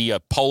jersey, a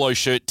polo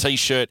shirt,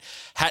 T-shirt,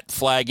 hat,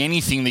 flag,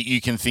 anything that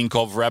you can think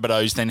of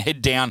Rabbitohs, then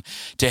head down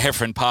to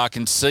Heffron Park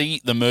and see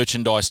the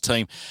merchandise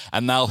team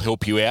and they'll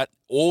help you out.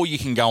 Or you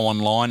can go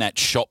online at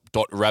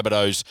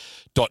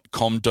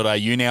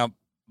shop.rabbitohs.com.au. Now,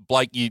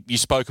 Blake, you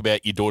spoke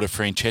about your daughter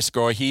Francesca.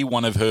 I hear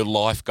one of her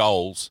life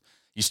goals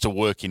is to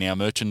work in our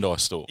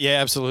merchandise store.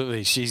 Yeah,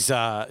 absolutely. She's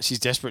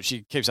desperate.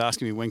 She keeps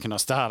asking me, when can I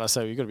start? I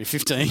say, you've got to be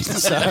 15,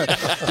 so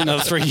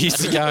another 3 years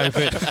to go.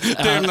 But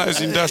damn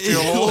those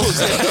industrial laws.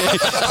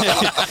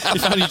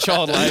 If only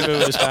child labour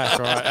was back,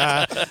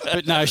 right?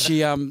 But no, she...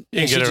 you can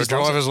get her a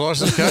driver's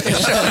licence, can't you?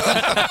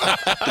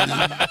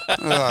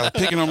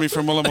 Picking on me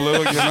from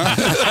Woolloomooloo again,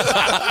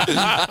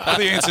 huh?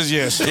 The answer's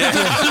yes.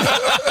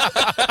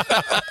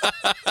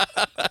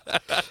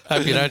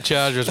 Hope you don't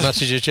charge her as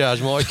much as you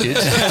charge my kids.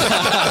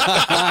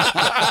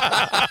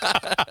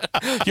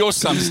 Your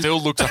son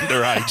still looks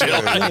underage,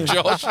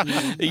 Josh.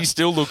 He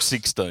still looks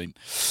 16.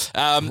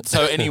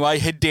 So anyway,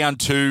 head down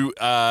to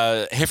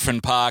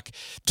Heffron Park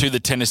to the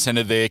tennis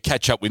centre there.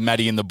 Catch up with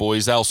Maddie and the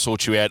boys. They'll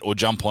sort you out, or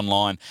jump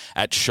online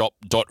at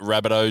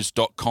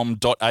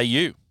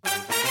shop.rabbitohs.com.au.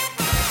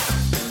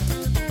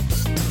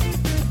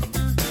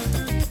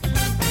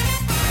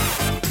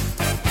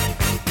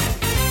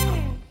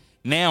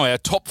 Now, our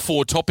top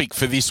 4 topic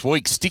for this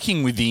week,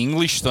 sticking with the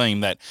English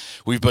theme that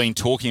we've been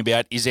talking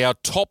about, is our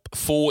top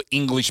 4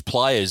 English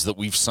players that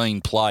we've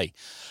seen play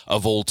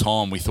of all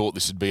time. We thought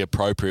this would be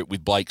appropriate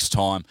with Blake's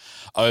time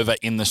over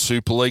in the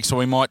Super League. So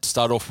we might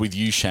start off with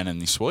you, Shannon,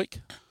 this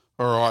week.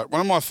 All right, one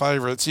of my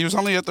favourites. He was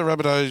only at the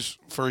Rabbitohs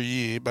for a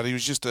year, but he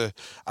was just a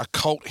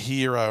cult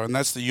hero, and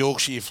that's the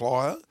Yorkshire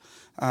Flyer,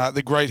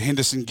 the great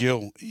Henderson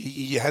Gill.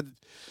 He had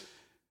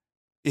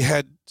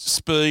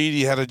speed,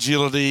 he had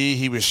agility,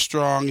 he was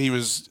strong, he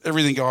was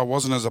everything I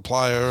wasn't as a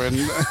player, and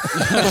he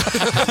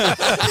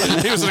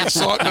was an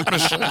excitement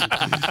machine.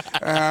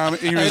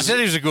 He said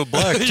he was a good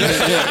bloke. As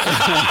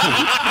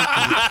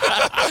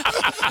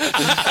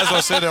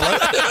I said,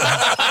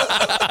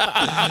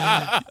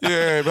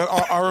 yeah, but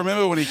I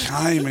remember when he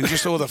came and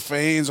just all the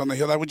fans on the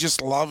hill, they would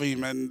just love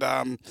him, and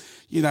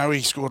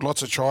he scored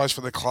lots of tries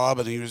for the club,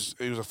 and he was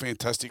a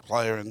fantastic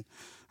player, and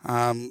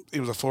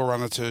he was a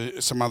forerunner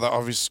to some other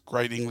obvious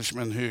great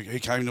Englishmen who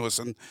came to us,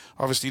 and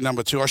obviously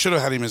number 2. I should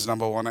have had him as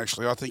number 1,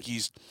 actually. I think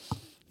he's,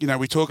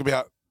 we talk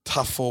about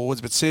tough forwards,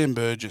 but Sam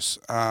Burgess,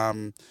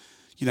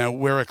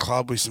 we're a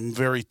club with some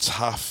very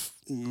tough,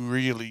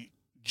 really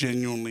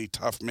genuinely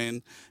tough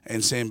men,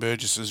 and Sam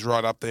Burgess is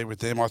right up there with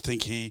them. I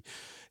think he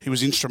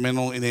was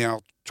instrumental in our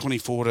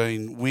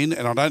 2014 win,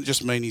 and I don't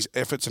just mean his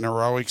efforts and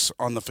heroics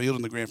on the field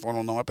in the grand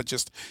final night, but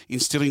just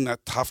instilling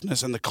that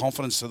toughness and the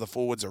confidence to the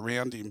forwards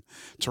around him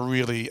to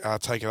really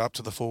take it up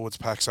to the forwards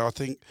pack. So I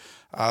think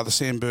the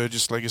Sam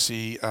Burgess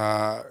legacy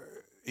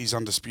is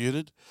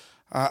undisputed.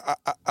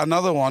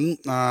 Another one,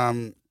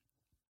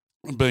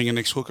 being an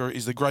ex-hooker,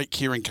 is the great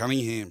Kieran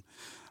Cunningham.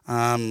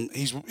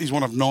 He's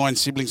one of 9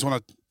 siblings, one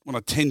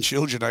of 10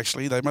 children,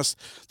 actually.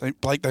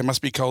 Blake, they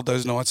must be cold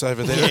those nights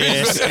over there.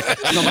 Yes.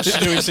 Not much to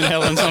do in St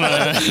Helens on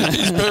a...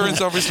 His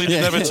parents obviously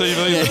didn't have a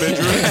TV in the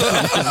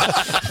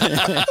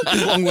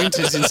bedroom. Long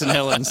winters in St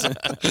Helens.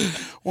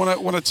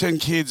 One of 10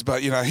 kids,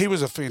 but, he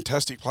was a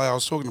fantastic player. I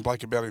was talking to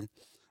Blake about him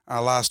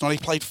last night. He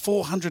played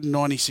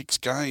 496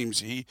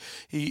 games.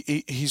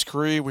 His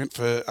career went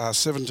for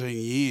 16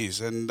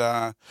 years, and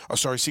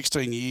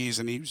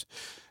he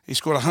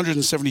scored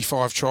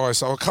 175 tries,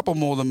 so a couple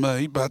more than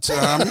me, but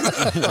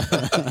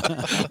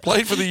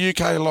played for the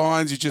UK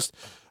Lions. He's just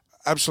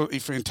absolutely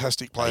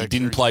fantastic player. He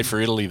didn't play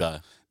for Italy, though.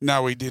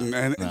 No, he didn't,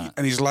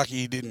 and he's lucky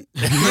he didn't.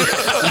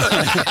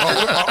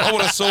 I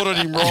would have sorted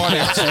him right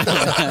out.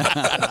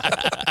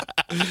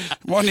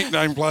 My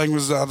nickname playing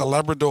was the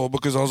Labrador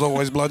because I was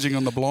always bludging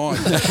on the blind.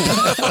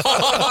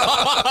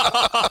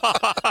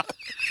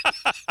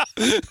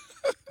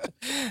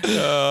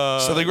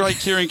 So the great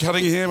Kieran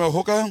Cunningham, a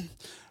hooker.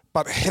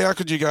 But how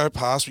could you go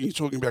past, when you're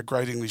talking about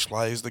great English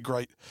players, the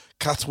great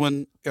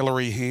Cuthwin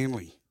Ellery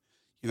Hanley?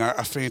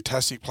 A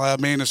fantastic player,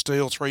 man of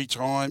steel 3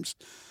 times.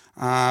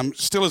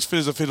 Still as fit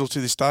as a fiddle to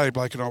this day.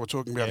 Blake and I were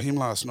talking about him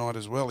last night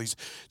as well. He's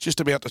just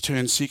about to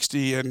turn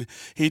 60, and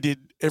he did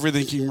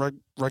everything in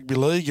rugby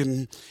league,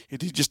 and he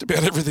did just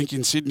about everything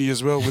in Sydney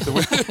as well. With the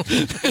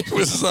it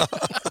was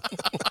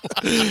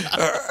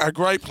a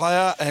great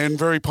player and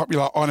very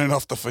popular on and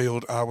off the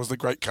field. Was the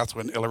great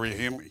Cuthwin Ellery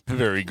Hanley.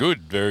 Very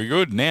good, very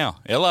good.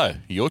 Now, Ello,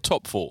 your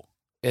top 4.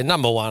 Yeah,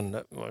 number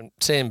 1,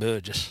 Sam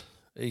Burgess.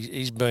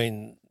 He's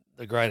been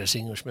the greatest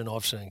Englishman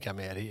I've seen come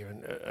out here,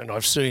 and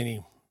I've seen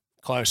him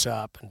close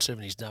up and see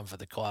what he's done for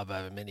the club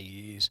over many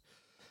years.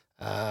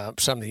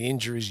 Some of the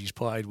injuries he's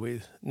played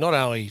with, not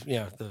only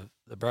the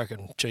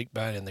broken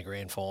cheekbone in the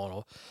grand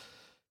final.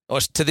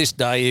 To this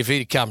day, if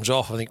he comes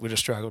off, I think we'd have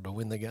struggled to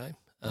win the game.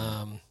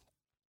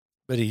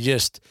 But he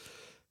just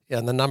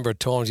and the number of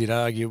times he'd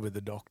argue with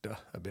the doctor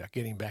about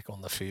getting back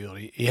on the field.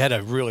 He had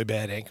a really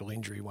bad ankle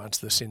injury once,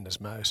 the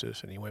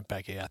syndesmosis, and he went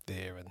back out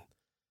there, and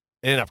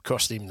it ended up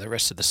costing him the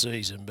rest of the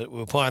season. But we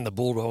were playing the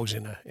Bulldogs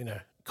in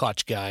a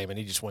clutch game, and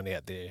he just went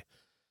out there,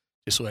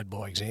 just led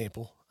by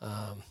example.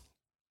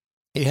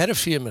 He had a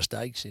few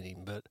mistakes in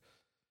him, but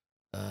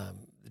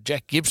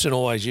Jack Gibson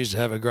always used to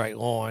have a great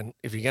line: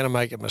 if you're going to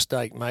make a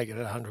mistake, make it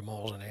at 100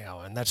 miles an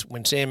hour. And that's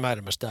when Sam made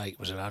a mistake, it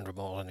was at 100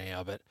 miles an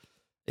hour, but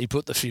he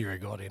put the fear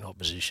of God in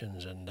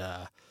oppositions, and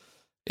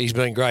he's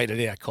been great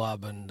at our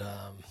club. And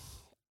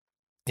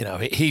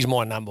he's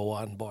my number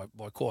one by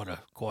quite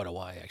a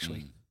way,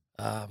 actually.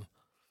 I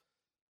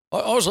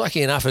was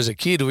lucky enough as a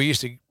kid. We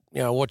used to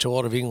watch a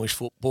lot of English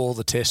football,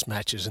 the Test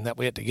matches, and that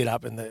we had to get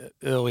up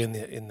early in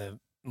the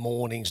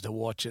mornings to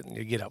watch it, and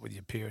you get up with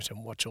your parents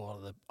and watch a lot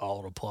of the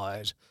older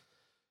players.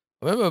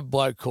 I remember a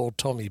bloke called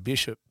Tommy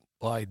Bishop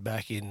played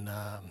back in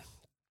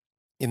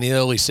the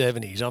early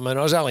 70s. I mean,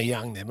 I was only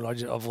young then, but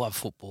I've loved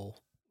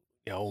football,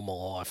 all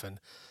my life, and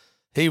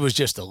he was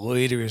just a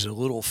leader. He was a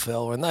little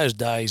fella. In those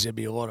days, there'd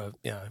be a lot of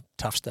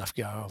tough stuff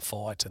going on,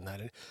 fights and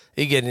that.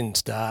 He'd get in and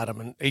start them,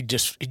 and he'd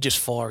just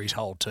fire his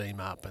whole team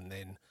up, and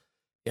then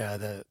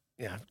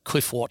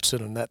Cliff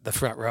Watson and the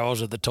front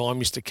rowers at the time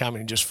used to come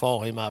in and just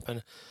fire him up.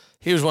 And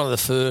he was one of the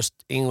first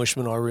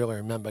Englishmen I really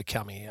remember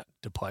coming out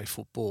to play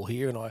football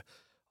here, and I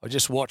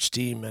just watched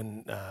him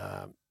and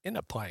ended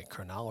up playing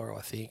Cronulla,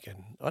 I think,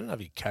 and I don't know if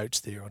he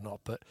coached there or not,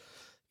 but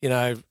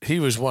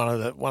he was one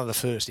of the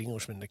first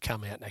Englishmen to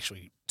come out and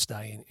actually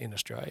stay in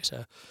Australia.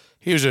 So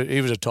he was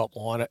a top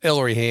liner.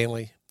 Ellery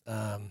Hanley,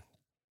 I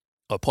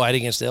played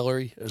against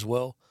Ellery as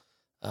well.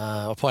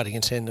 I played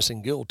against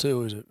Henderson Gill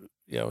too,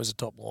 as a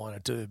top liner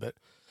too, but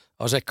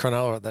I was at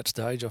Cronulla at that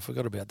stage. I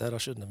forgot about that. I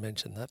shouldn't have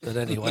mentioned that. But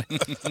anyway,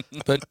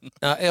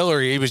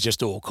 Ellery, he was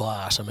just all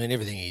class. I mean,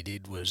 everything he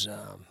did was,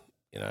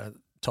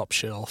 top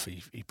shelf.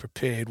 He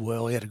prepared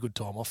well. He had a good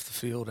time off the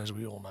field, as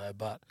we all know.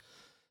 But,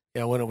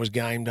 when it was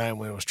game day and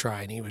when it was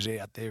training, he was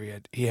out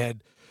there. He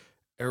had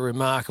a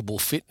remarkable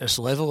fitness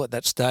level at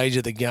that stage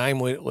of the game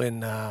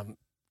when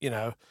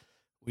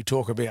we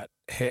talk about,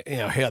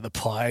 how the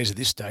players at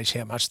this stage,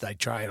 how much they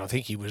train. I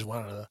think he was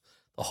one of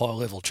the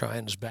high-level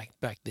trainers back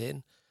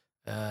then.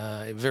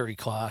 Very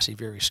classy,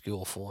 very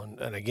skillful,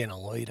 and again a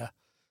leader.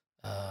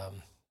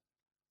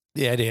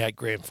 The 88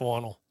 grand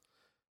final.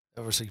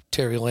 Obviously,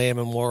 Terry Lamb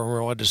and Warren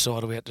Wright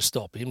decided we had to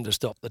stop him to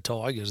stop the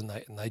Tigers, and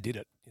they did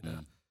it.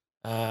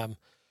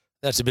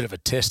 That's a bit of a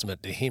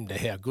testament to him, to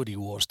how good he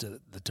was to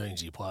the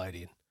teams he played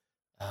in.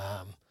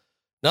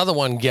 Another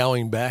one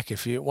going back,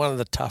 one of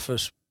the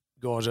toughest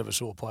guys I ever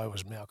saw play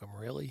was Malcolm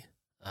Reilly.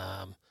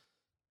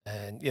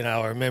 And,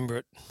 I remember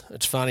it.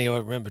 It's funny, I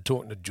remember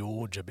talking to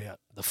George about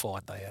the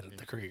fight they had at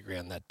the cricket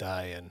ground that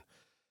day, and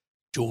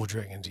George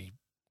reckons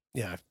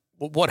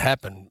what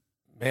happened,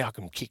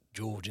 Malcolm kicked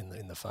George in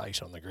the face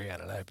on the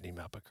ground and opened him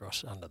up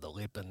across under the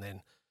lip, and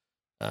then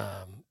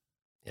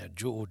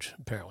George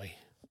apparently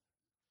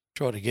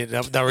tried to get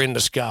up. They were in the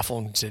scuffle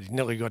and said he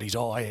nearly got his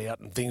eye out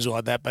and things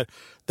like that. But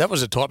that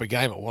was the type of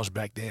game it was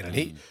back then, and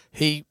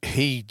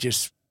he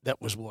just,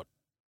 that was what,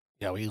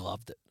 he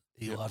loved it.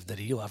 He loved it.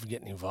 He loved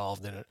getting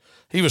involved in it.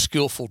 He was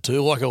skillful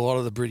too, like a lot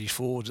of the British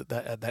forwards at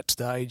that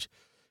stage.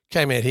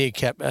 Came out here,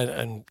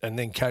 and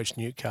then coached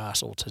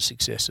Newcastle to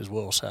success as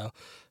well. So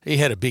he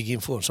had a big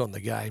influence on the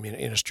game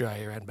in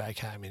Australia and back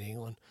home in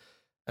England.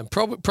 And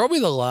probably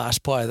the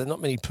last player that not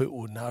many people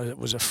would know, it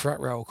was a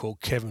front rower called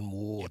Kevin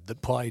Ward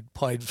that played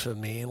for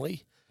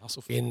Manly. I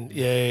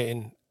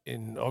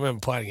remember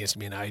playing against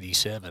him in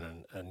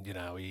 '87, and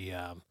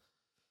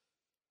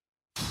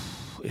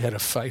he had a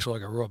face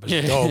like a robber's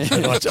dog.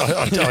 And I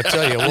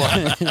tell you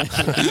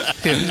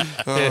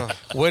what,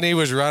 when he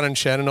was running,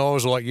 Shannon, I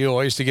was like you.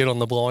 I used to get on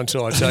the blind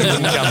side so he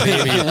wouldn't come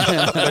near me.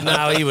 But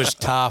no, he was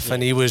tough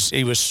and he was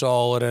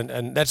solid,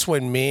 and that's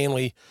when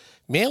Manly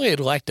had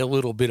lacked a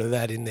little bit of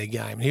that in their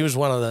game. He was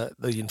one of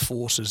the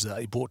enforcers that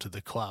he brought to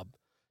the club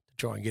to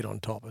try and get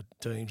on top of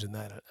teams and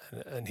that,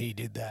 and he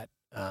did that.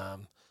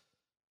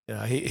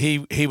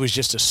 He was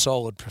just a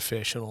solid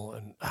professional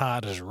and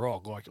hard as a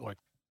rock, like.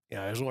 It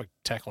was like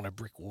tackling a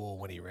brick wall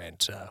when he ran.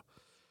 So,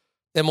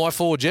 they're my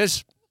four,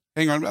 Jez.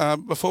 Hang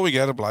on, before we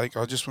go to Blake,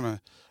 I just want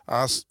to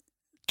ask: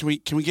 Can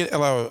we get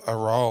Ello a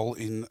role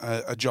in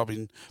a job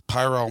in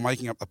payroll,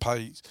 making up the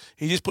pays?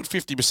 He just put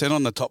 50%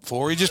 on the top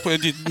four. He just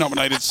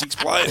nominated 6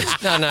 players.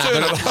 No,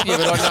 but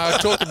I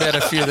talked about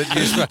a few that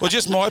you. Well,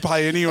 just my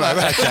pay anyway.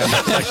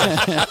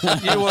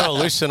 Okay. You want to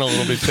listen a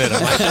little bit better,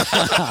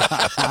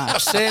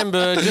 mate. Sam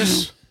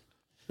Burgess.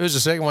 Who's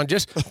the second one?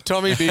 Just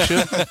Tommy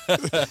Bishop.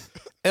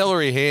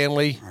 Ellery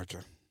Hanley. Okay.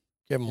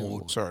 Kevin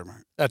Ward. Sorry, mate.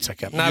 That's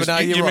okay.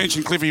 You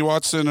mentioned Cliffy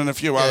Watson and a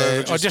few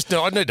others.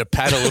 I need to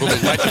pad a little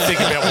bit, mate, to think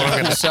about what I'm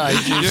going to say.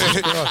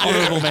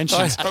 Honourable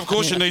mentions. Of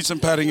course you need some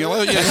padding,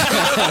 Ello. Yeah.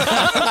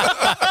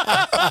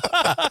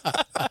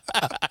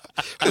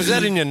 Was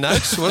that in your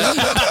notes, was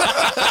it?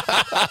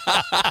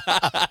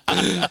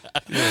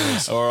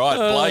 All right,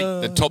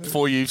 Blake, the top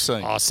 4 you've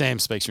seen. Oh, Sam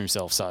speaks for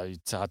himself, so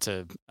it's hard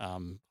to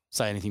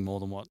say anything more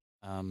than what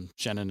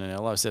Shannon and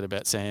Ello said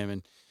about Sam.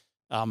 And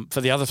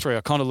For the other three,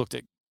 I kind of looked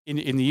at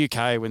in the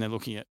UK when they're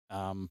looking at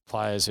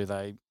players who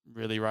they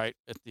really rate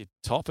at the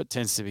top. It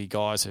tends to be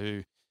guys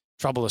who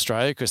trouble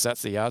Australia because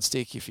that's the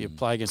yardstick. If you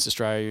play against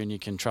Australia and you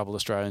can trouble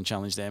Australia and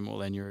challenge them, well,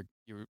 then you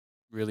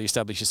really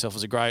establish yourself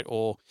as a great.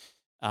 Or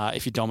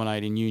if you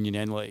dominate in Union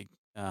and League,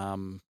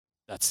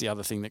 that's the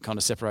other thing that kind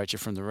of separates you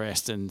from the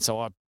rest. And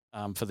so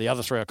for the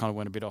other three, I kind of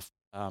went a bit off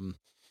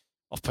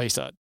piece.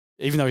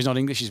 Even though he's not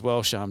English, he's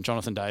Welsh.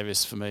 Jonathan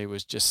Davis for me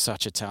was just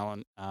such a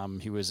talent.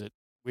 He was at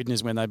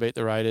Widnes when they beat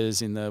the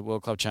Raiders in the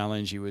World Club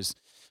Challenge. He was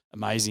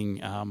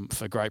amazing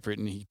for Great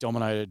Britain. He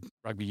dominated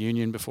rugby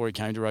union before he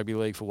came to rugby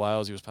league for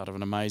Wales. He was part of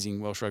an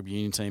amazing Welsh rugby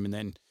union team, and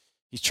then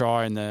his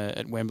try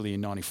at Wembley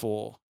in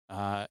 '94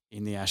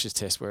 in the Ashes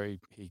Test where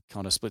he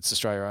kind of splits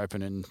Australia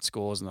open and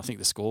scores, and I think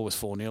the score was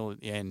 4-0 at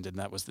the end, and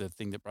that was the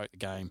thing that broke the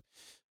game.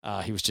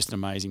 He was just an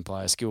amazing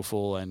player,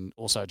 skillful, and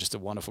also just a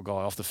wonderful guy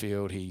off the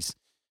field. He's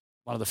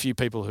one of the few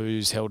people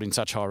who's held in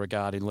such high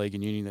regard in League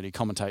and Union that he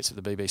commentates for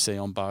the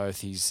BBC on both.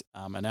 He's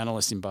an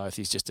analyst in both.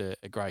 He's just a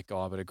great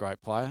guy, but a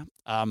great player.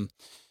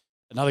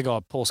 Another guy,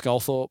 Paul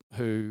Sculthorpe,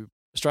 who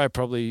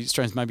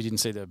Australians maybe didn't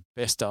see the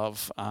best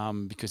of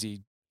because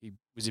he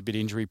was a bit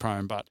injury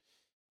prone, but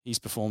his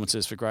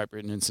performances for Great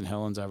Britain and St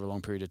Helens over a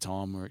long period of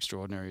time were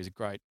extraordinary. He was a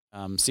great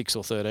 6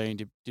 or 13.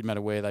 Didn't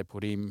matter where they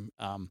put him.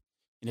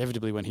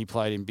 Inevitably, when he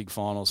played in big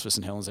finals for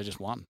St Helens, they just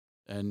won.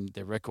 And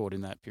their record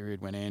in that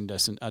period when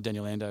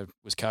Daniel Ando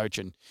was coach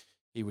and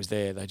he was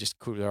there, they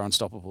were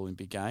unstoppable in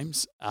big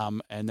games.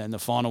 And then the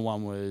final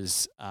one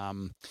was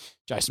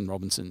Jason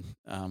Robinson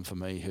for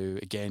me, who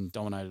again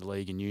dominated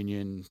League and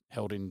Union,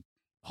 held in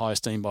high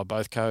esteem by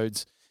both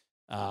codes,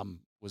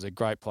 was a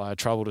great player,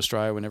 troubled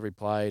Australia whenever he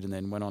played, and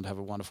then went on to have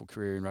a wonderful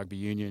career in rugby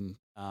union.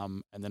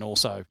 And then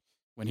also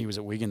when he was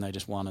at Wigan, they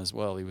just won as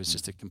well. He was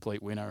just a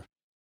complete winner.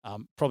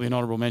 Probably an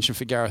honourable mention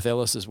for Gareth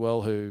Ellis as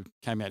well, who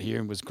came out here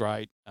and was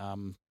great.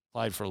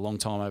 Played for a long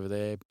time over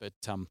there, but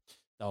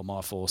they were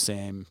my four: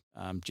 Sam,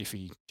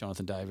 Jiffy,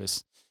 Jonathan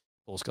Davis,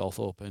 Paul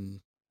Sculthorpe,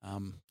 and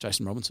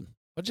Jason Robinson.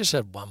 I just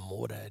had one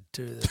more to add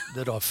too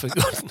that I've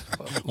forgotten.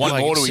 One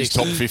more to his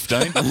top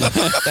 15.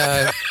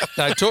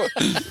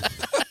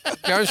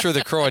 Going through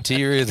the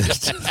criteria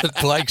that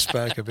Blake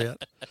spoke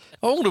about.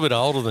 I'm a little bit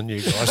older than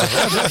you guys.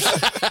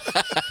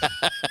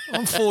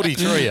 I'm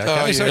 43, okay?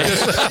 Oh, yeah.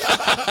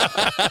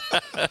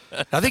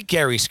 I think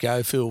Gary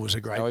Schofield was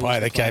a great player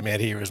that came out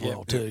here as well,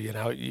 Yep. too. You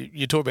know,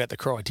 you talk about the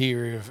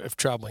criteria of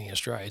troubling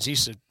Australians. He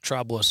used to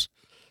trouble us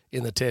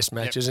in the test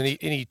matches, and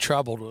he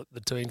troubled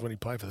the teams when he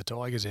played for the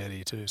Tigers out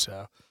here too.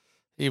 So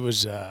he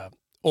was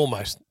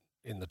almost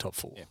in the top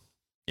four.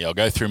 Yeah, I'll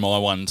go through my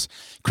ones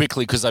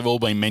quickly because they've all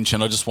been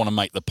mentioned. I just want to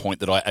make the point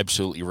that I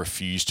absolutely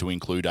refuse to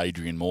include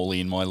Adrian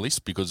Morley in my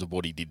list because of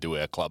what he did to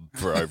our club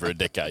for over a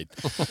decade,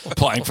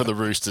 playing for the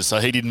Roosters. So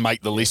he didn't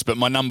make the list. But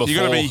my number 4...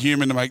 You've got to be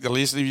human to make the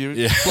list. If you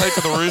play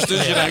for the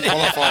Roosters, you don't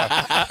qualify.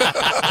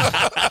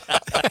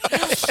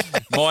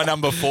 My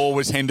number 4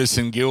 was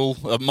Henderson Gill.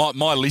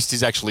 My list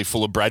is actually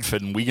full of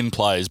Bradford and Wigan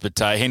players, but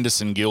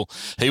Henderson Gill,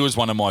 he was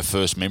one of my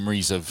first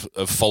memories of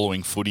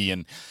following footy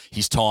and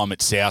his time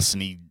at South,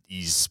 and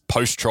his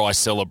post-try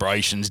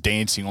celebrations,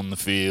 dancing on the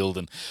field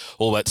and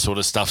all that sort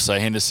of stuff. So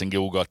Henderson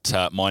Gill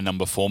got my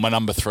number 4. My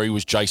number 3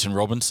 was Jason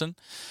Robinson.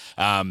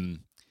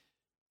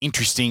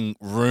 Interesting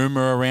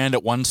rumour around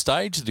at one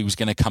stage that he was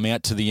going to come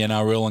out to the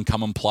NRL and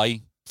come and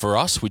play for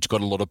us, which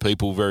got a lot of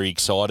people very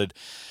excited,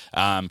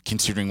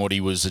 considering what he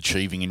was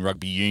achieving in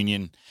rugby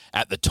union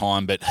at the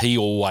time. But he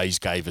always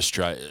gave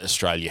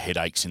Australia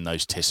headaches in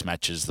those test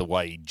matches, the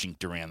way he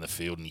jinked around the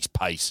field and his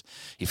pace.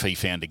 If he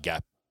found a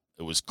gap,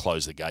 it was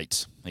close the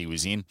gates. He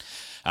was in.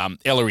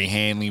 Ellery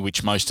Hanley,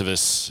 which most of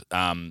us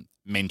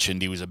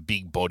mentioned, he was a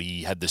big body,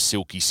 he had the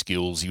silky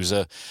skills. He was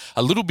a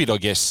little bit, I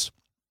guess,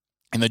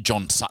 in the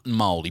John Sutton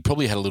mould. He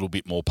probably had a little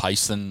bit more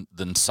pace than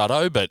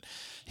Sutto, but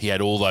he had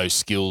all those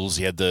skills.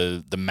 He had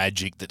the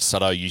magic that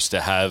Sutto used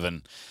to have,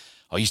 and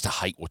I used to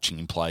hate watching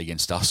him play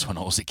against us when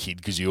I was a kid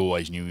because you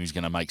always knew he was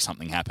going to make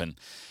something happen.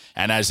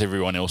 And as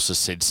everyone else has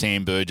said,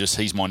 Sam Burgess,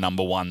 he's my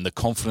number 1. The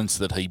confidence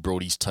that he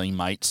brought his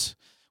teammates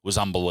was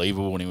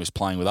unbelievable when he was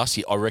playing with us.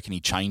 I reckon he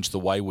changed the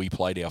way we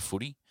played our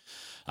footy,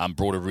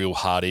 brought a real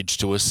hard edge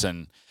to us,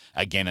 and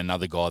again,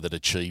 another guy that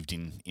achieved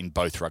in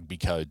both rugby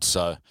codes.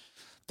 So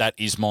that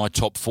is my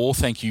top 4.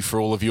 Thank you for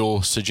all of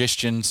your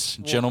suggestions,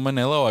 gentlemen.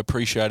 Ello, I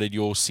appreciated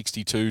your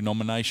 62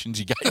 nominations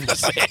you gave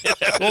us there.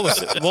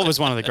 What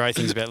was one of the great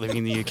things about living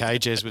in the UK,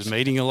 Jez, was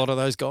meeting a lot of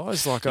those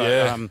guys. Like,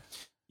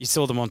 you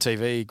saw them on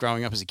TV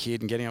growing up as a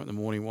kid and getting up in the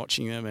morning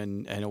watching them,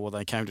 and or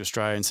they came to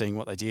Australia and seeing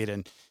what they did,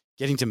 and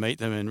getting to meet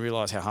them and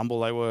realise how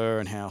humble they were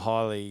and how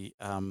highly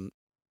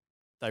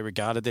they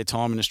regarded their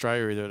time in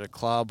Australia, either at a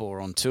club or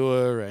on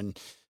tour, and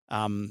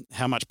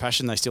how much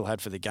passion they still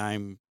had for the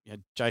game. You know,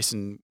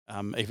 Jason,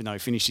 even though he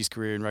finished his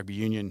career in rugby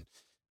union,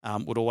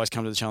 would always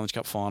come to the Challenge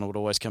Cup final, would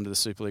always come to the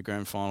Super League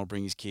Grand Final,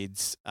 bring his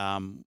kids.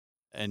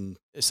 And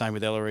same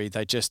with Ellery.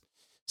 They just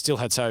still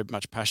had so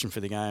much passion for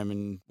the game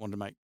and wanted to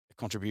make a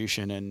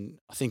contribution. And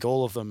I think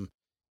all of them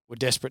were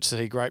desperate to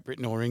see Great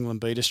Britain or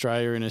England beat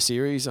Australia in a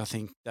series. I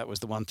think that was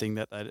the one thing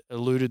that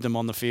eluded them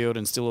on the field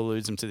and still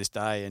eludes them to this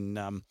day. And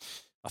I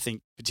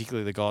think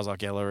particularly the guys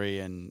like Ellery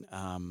and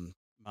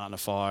Martin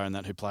Afire and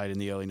that who played in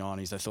the early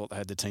 90s, they thought they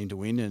had the team to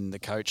win and the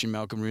coach in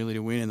Malcolm really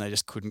to win, and they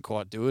just couldn't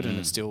quite do it. And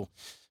it still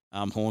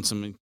haunts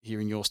them.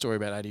 Hearing your story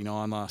about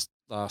 89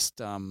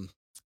 last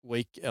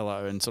week,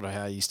 Ello, and sort of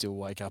how you still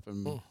wake up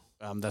and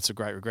that's a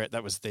great regret.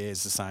 That was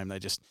theirs the same.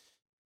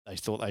 They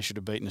thought they should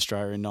have beaten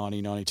Australia in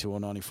 90, 92 or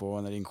 94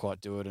 and they didn't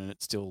quite do it, and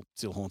it still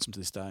haunts them to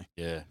this day.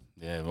 Yeah,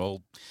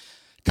 well,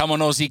 come on,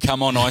 Aussie,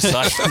 come on, I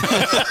say.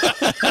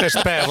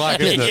 That's bad luck,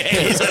 isn't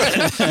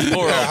it?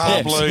 Or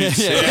Hard bleeds.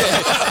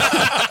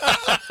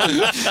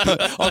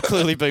 I've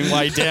clearly been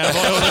weighed down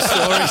by all the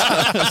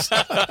stories.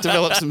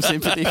 Developed some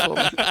sympathy for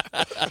me.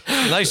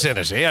 They sent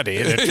us out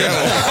here.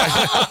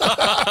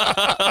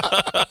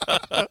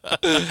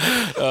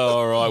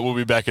 All right, we'll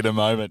be back in a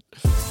moment.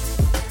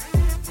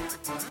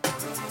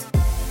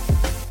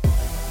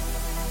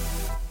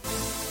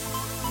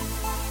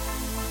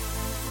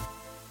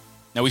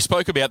 Now, we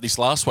spoke about this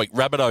last week,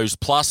 Rabbitohs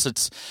Plus.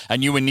 It's a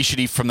new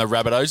initiative from the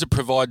Rabbitohs. It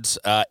provides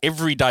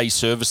everyday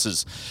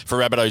services for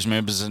Rabbitohs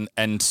members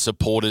and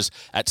supporters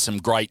at some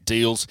great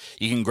deals.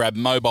 You can grab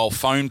mobile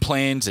phone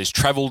plans, there's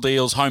travel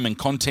deals, home and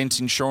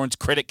contents insurance,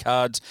 credit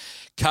cards,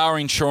 car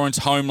insurance,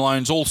 home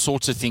loans, all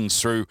sorts of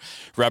things through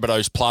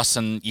Rabbitohs Plus,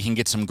 and you can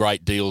get some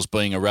great deals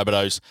being a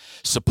Rabbitohs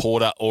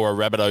supporter or a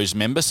Rabbitohs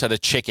member. So to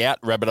check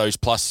out Rabbitohs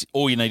Plus,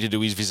 all you need to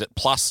do is visit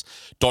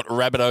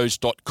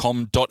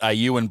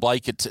plus.rabbitohs.com.au, and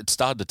Blake, it's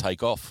started to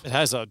take off. It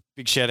has. A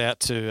big shout out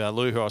to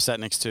Lou, who I sat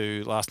next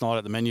to last night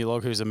at the menu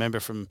log, who's a member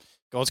from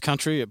God's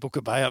Country at Booker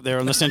Bay up there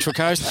on the Central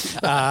Coast.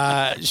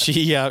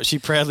 She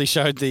proudly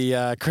showed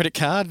the credit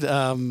card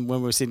when we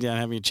were sitting down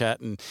having a chat,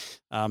 and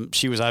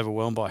she was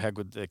overwhelmed by how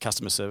good the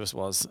customer service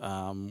was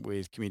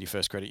with Community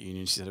First Credit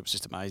Union. She said it was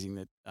just amazing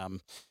that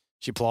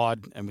she applied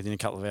and within a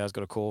couple of hours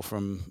got a call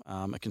from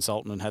a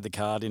consultant and had the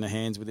card in her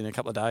hands within a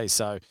couple of days.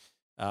 So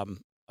I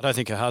don't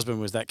think her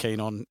husband was that keen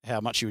on how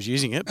much she was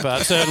using it,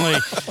 but certainly...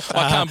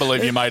 I can't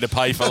believe you made her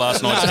pay for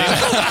last night's dinner.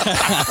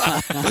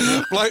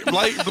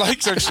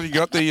 Blake's actually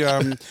got the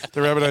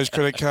Rabbitohs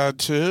credit card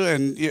too,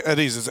 and yeah,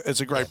 it's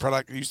a great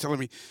product. He was telling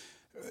me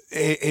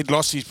he'd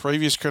lost his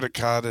previous credit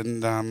card,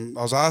 and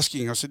I was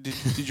asking, I said,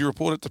 did you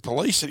report it to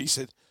police? And he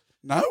said,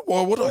 no,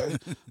 why would I? I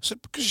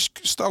said, because you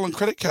stolen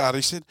credit card.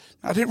 He said,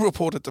 no, I didn't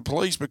report it to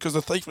police because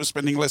the thief was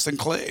spending less than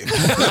Claire.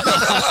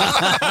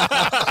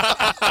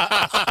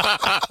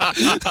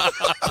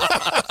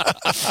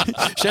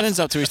 Shannon's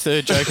up to his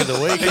third joke of the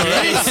week.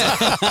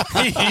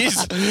 He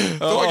is.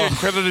 Do I get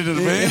credited in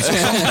advance?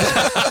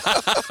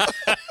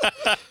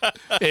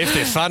 If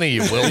they're funny,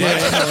 you will.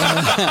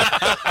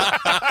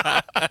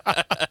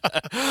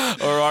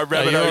 All right,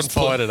 Rabbitohs. You're on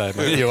fire today,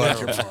 mate. You are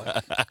on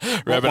fire.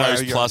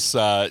 Rabbitohs Plus,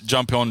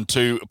 jump on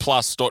to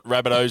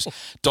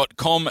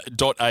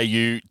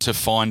plus.rabbitohs.com.au to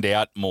find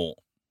out more.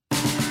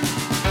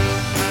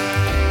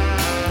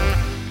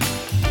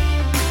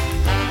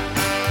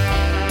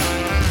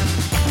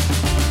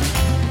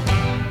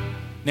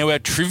 Now, our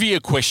trivia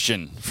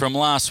question from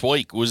last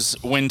week was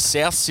when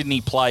South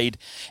Sydney played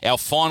our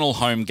final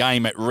home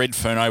game at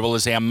Redfern Oval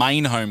as our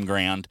main home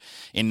ground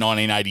in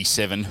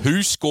 1987,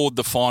 who scored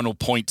the final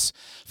points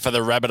for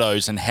the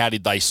Rabbitohs and how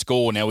did they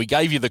score? Now, we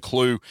gave you the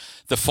clue.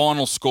 The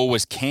final score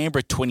was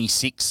Canberra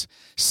 26,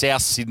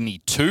 South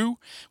Sydney 2,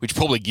 which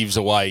probably gives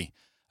away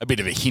a bit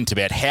of a hint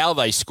about how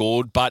they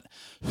scored, but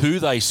who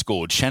they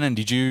scored. Shannon,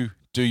 did you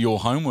do your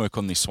homework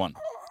on this one?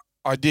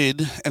 I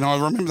did, and I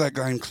remember that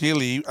game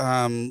clearly.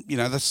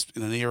 That's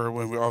in an era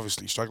when we were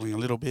obviously struggling a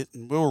little bit,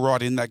 and we were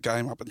right in that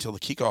game up until the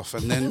kickoff,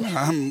 and then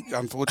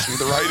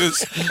unfortunately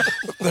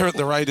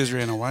the Raiders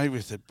ran away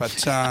with it. But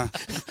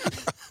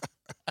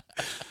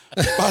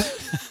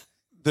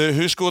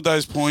who scored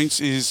those points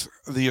is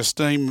the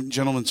esteemed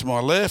gentleman to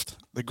my left,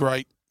 the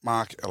great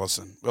Mark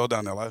Ellison. Well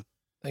done, Ello.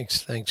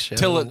 Thanks,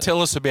 Shannon.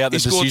 Tell us about the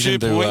decision. He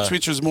scored 2 points,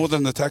 which was more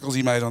than the tackles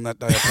he made on that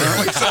day,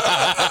 apparently.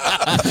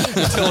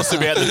 Tell us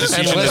about the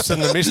decision. And less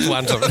than the missed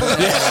ones.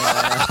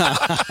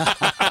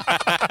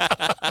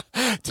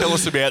 Tell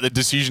us about the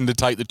decision to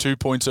take the 2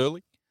 points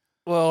early.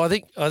 Well, I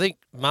think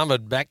Mum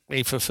had backed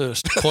me for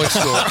first point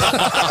score.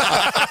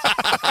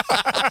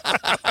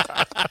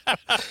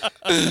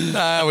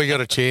 No, we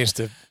got a chance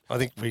to. I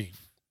think we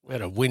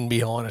had a win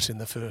behind us in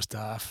the first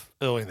half,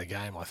 early in the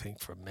game, I think,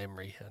 from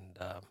memory, and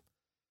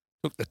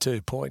took the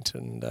 2 points,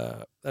 and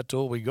that's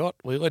all we got.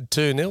 We led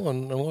 2-0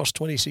 and lost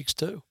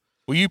 26-2.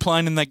 Were you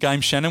playing in that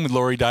game, Shannon, with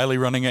Laurie Daly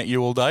running at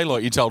you all day,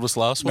 like you told us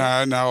last week?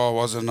 No, I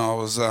wasn't. I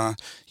was,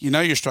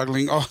 you're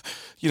struggling.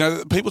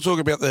 People talk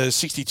about the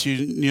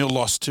 62-0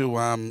 loss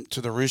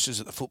to the Roosters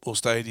at the football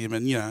stadium,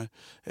 and,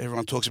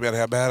 everyone talks about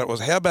how bad it was.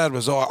 How bad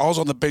was I? I was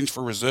on the bench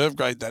for reserve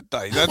grade that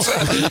day. That's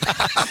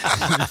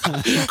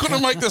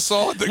couldn't make the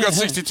side that got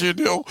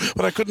 62-0,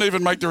 but I couldn't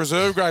even make the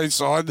reserve grade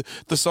side,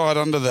 the side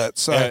under that.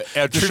 So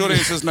the short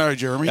answer is no,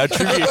 Jeremy. Our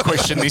trivia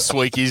question this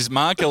week is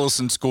Mark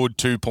Ellison scored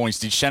 2 points.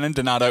 Did Shannon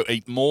Donato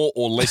eat more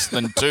or less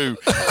than 2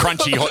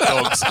 crunchy hot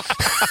dogs?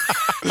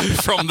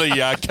 from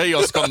the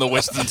kiosk on the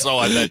western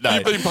side that day.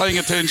 You've been paying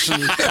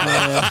attention.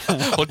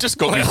 Well, just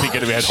got me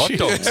thinking about hot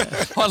dogs.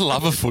 I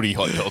love a footy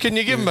hot dog. Can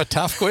you give him a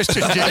tough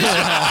question, Jess?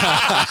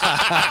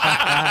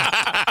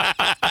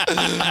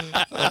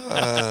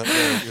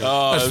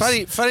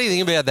 The funny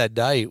thing about that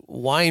day,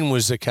 Wayne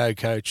was the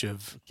co-coach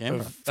of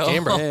Canberra,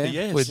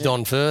 with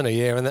Don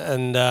Ferner,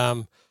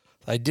 and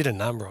they did a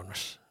number on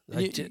us.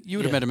 You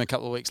would have met him a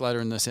couple of weeks later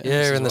in the semis.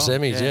 Yeah, in the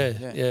semis,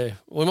 yeah.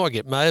 We might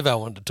get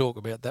Mavo on to talk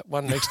about that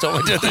one next time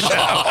we do the show.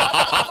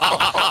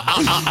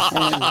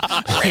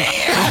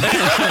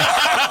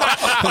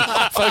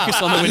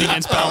 Focus on the win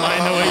against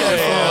Balmain the week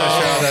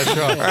before. That's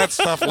right. That's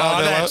tough.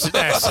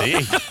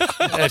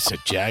 That's a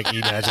joke. He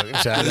knows I can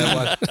say that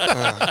one.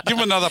 Give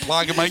him another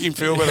plug and make him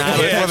feel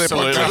better. Yeah, for their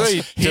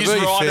podcast. His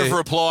right of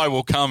reply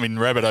will come in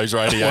Rabbitohs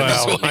Radio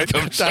this week. Mate,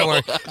 don't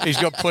worry. He's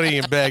got plenty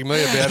in bag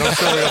me about. I'm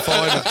sure he'll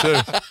find it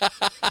too.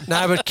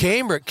 No, but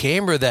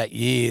Canberra that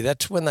year,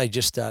 that's when they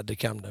just started to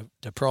come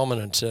to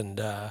prominence,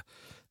 and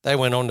they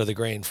went on to the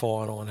grand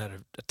final and had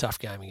a tough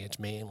game against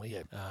Manly.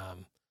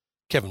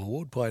 Kevin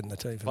Ward played in the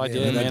team for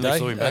Manly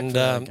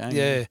that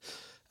day,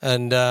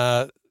 and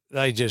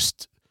they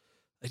just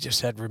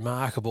had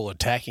remarkable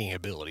attacking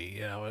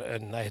ability,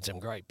 and they had some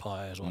great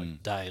players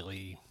like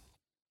Daly,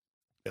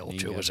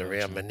 Belcher was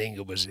around,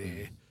 Meninga was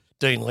there,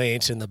 Dean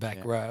Lance in the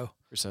back row.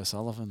 Chris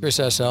O'Sullivan,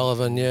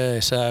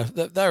 So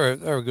they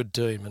were a good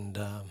team, and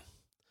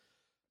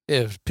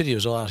it was a pity it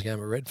was the last game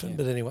at Redfern,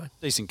 but anyway,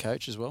 decent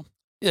coach as well.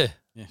 Yeah.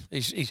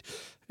 He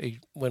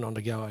went on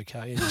to go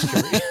okay in his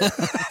career.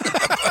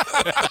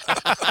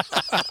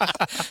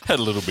 Had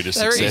a little bit of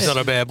success. He's not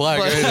a bad bloke.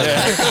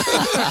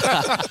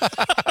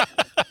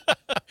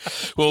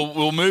 Well,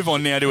 we'll move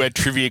on now to our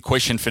trivia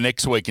question for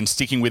next week, and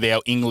sticking with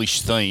our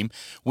English theme,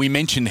 we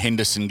mentioned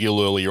Henderson Gill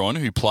earlier on,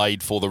 who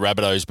played for the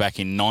Rabbitohs back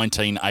in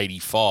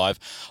 1985.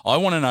 I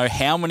want to know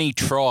how many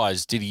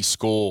tries did he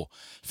score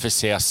for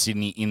South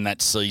Sydney in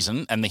that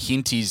season, and the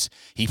hint is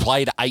he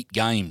played 8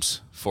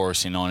 games for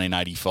us in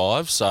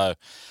 1985, so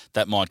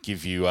that might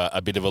give you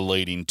a bit of a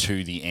lead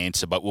into the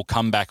answer, but we'll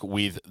come back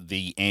with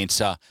the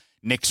answer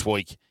next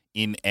week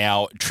in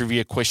our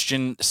trivia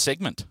question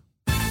segment.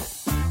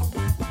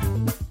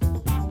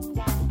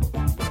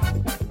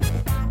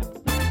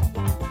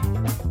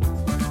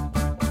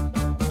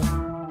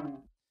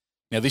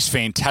 Now, this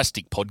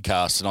fantastic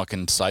podcast, and I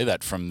can say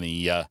that from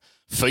the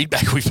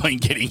feedback we've been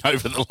getting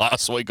over the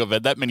last week. I've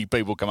had that many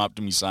people come up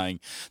to me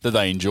saying that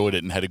they enjoyed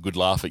it and had a good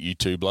laugh at you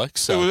two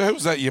blokes. So. Who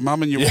was that, your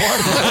mum and your wife?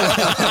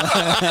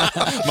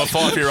 My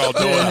 5-year-old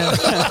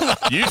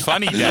daughter. You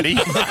funny, Daddy.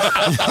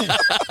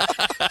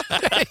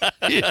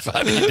 You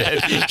funny,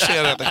 Daddy.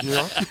 Shout out to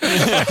Kira.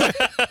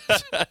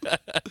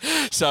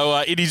 So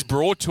it is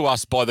brought to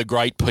us by the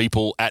great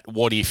people at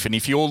What If. And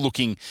if you're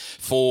looking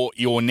for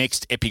your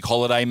next epic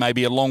holiday,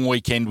 maybe a long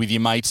weekend with your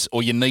mates,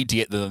 or you need to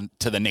get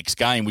to the next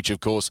game, which of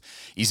course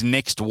is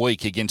next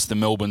week against the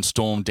Melbourne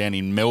Storm down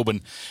in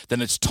Melbourne,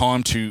 then it's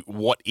time to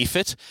What If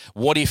it.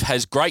 What If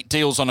has great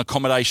deals on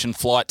accommodation,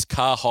 flights,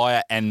 car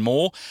hire and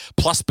more.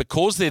 Plus,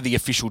 because they're the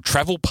official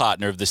travel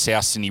partner of the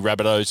South Sydney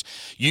Rabbitohs,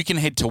 you can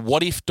head to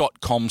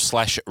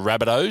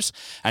whatif.com/Rabbitohs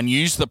and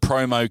use the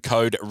promo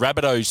code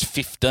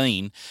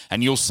Rabbitohs15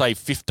 and you'll save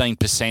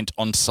 15%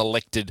 on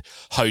selected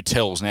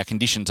hotels. Now,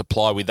 conditions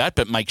apply with that,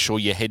 but make sure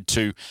you head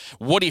to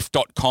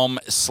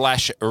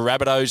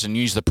whatif.com/Rabbitohs and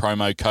use the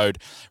promo code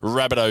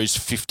Rabbitohs15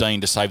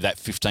 to save that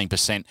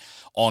 15%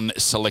 on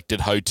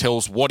selected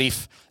hotels. What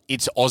if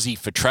it's Aussie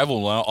for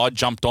travel? I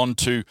jumped on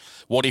to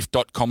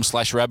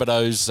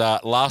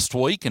whatif.com/Rabbitohs last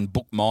week and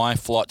booked my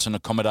flights and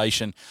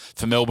accommodation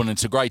for Melbourne.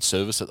 It's a great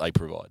service that they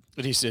provide.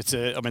 It is.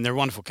 They're a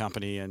wonderful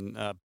company, and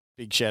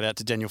big shout out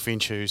to Daniel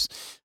Finch, who's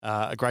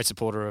a great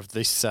supporter of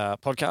this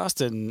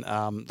podcast and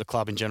the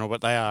club in general. But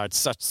they are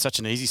such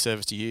an easy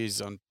service to use.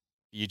 On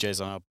you,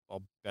 Jez, I'm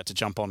about to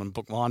jump on and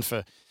book mine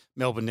for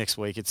Melbourne next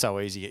week. It's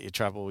so easy. You get your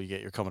travel, you get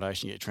your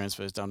accommodation, you get your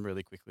transfers done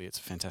really quickly. It's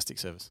a fantastic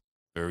service.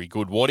 Very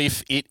good. What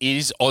if it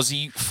is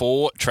Aussie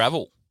for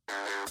travel?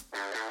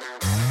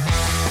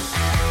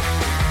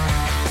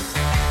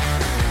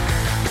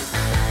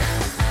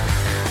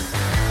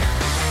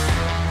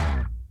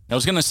 I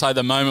was going to say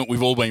the moment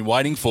we've all been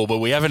waiting for, but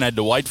we haven't had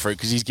to wait for it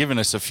because he's given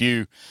us a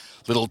few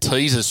little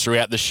teasers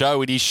throughout the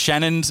show. It is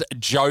Shannon's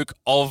Joke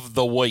of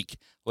the Week.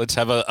 Let's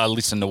have a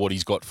listen to what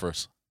he's got for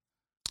us.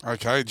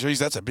 Okay, geez,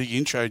 that's a big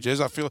intro, Jez.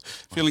 I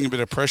feeling a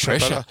bit of pressure.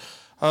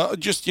 But,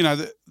 just,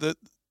 the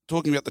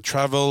talking about the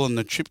travel and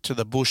the trip to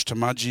the bush to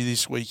Mudgee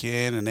this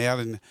weekend and out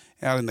in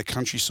the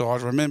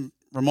countryside.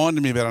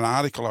 Reminded me about an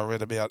article I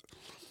read about,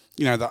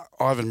 the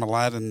Ivan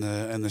Milat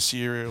and the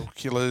serial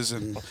killers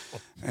and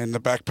the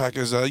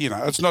backpackers.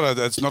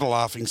 It's not a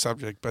laughing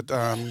subject, but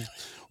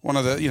one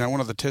of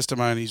the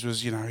testimonies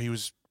was, he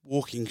was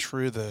walking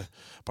through the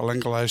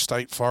Belangolo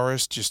State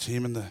Forest, just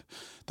him and the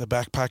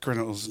backpacker,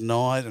 and it was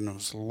night and it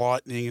was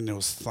lightning and there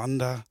was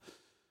thunder.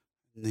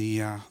 And the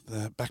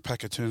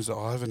backpacker turns to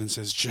Ivan and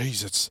says,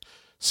 "Geez, it's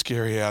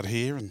scary out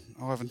here." And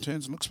Ivan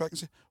turns and looks back and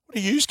says, "What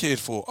are you scared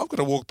for? I've got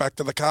to walk back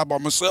to the car by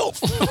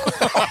myself."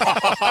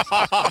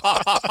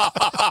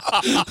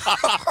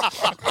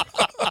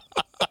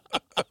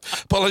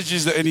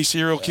 Apologies to any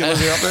serial killers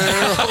out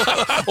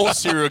there. Or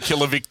serial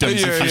killer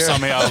victims if you're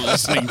somehow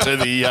listening to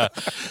the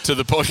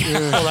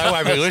podcast. Well, they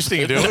won't be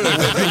listening to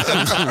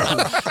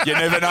it. You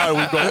never know.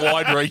 We've got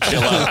wide reach,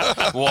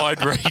 hello.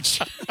 Wide reach.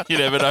 You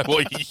never know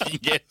what you can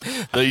get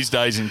these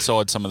days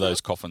inside some of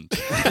those coffins.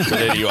 But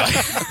anyway,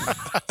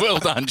 well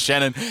done,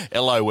 Shannon.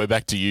 Hello, we're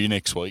back to you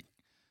next week.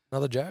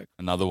 Another joke.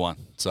 Another one.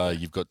 So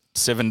you've got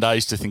 7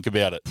 days to think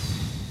about it.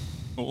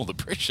 All the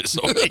pressure's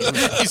already.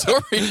 He's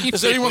already.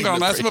 Has anyone got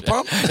an asthma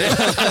pump?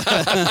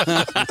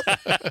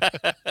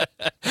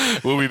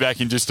 We'll be back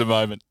in just a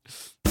moment.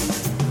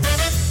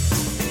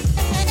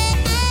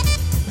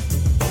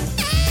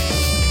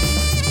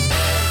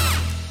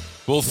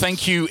 Well,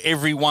 thank you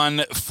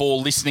everyone for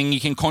listening. You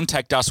can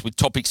contact us with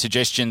topic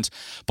suggestions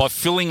by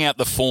filling out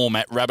the form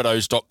at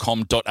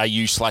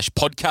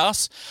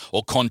rabbitohs.com.au/podcasts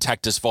or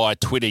contact us via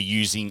Twitter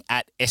using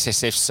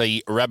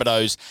 @SSFC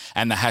Rabbitohs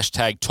and the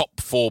hashtag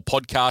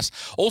Top4Podcast.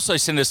 Also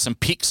send us some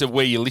pics of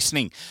where you're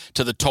listening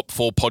to the Top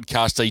 4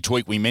 Podcast each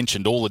week. We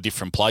mentioned all the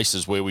different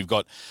places where we've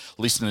got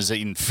listeners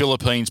in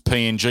Philippines,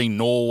 PNG,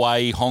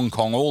 Norway, Hong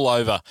Kong, all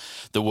over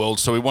the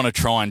world. So we want to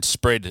try and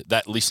spread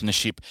that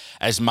listenership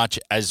as much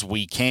as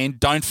we can.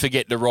 Don't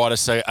forget to write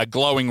us a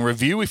glowing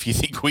review if you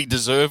think we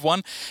deserve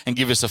one and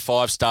give us a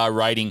 5-star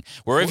rating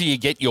wherever you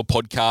get your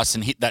podcasts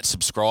and hit that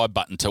subscribe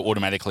button to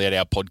automatically add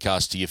our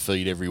podcast to your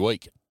feed every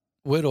week.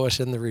 Where do I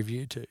send the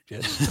review to,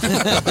 Jess? It's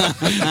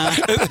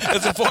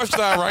a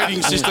 5-star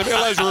rating system.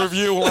 Hello's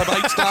review will have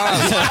 8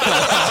 stars.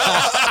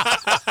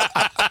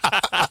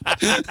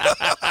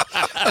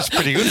 That's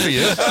pretty good for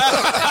you.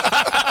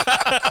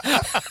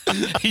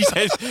 He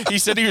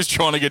said he was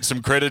trying to get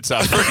some credits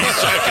up for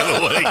his joke of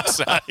the week,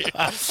 so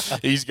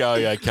he's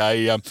going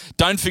okay.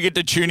 Don't forget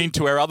to tune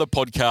into our other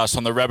podcasts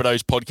on the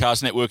Rabbitohs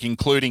Podcast Network,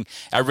 including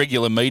our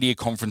regular media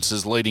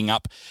conferences leading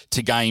up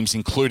to games,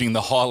 including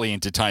the highly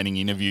entertaining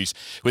interviews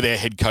with our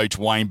head coach,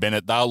 Wayne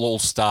Bennett. They'll all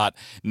start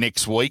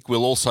next week.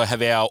 We'll also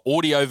have our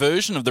audio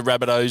version of the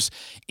Rabbitohs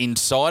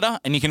Insider,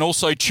 and you can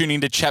also tune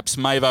into Chaps,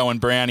 Mavo and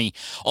Brownie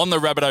on the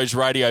Rabbitohs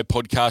Radio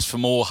Podcast for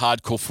more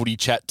hardcore footy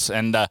chats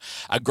and a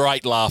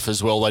great laugh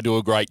as well. They do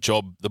a great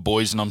job, the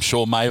boys, and I'm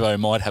sure Mavo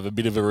might have a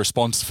bit of a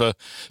response for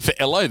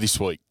Ello this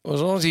week. Well,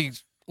 as long as he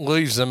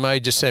leaves the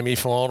major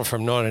semi-final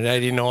from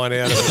 1989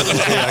 out of it, it'll be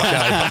okay. All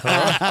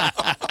right?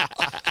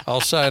 I'll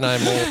say no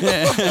more.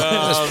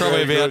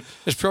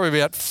 There's probably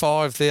about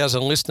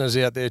 5,000 listeners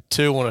out there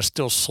too want to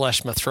still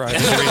slash my throat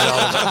as a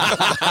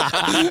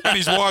result. And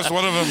his wife's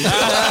one of them.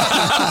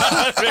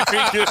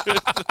 Very good.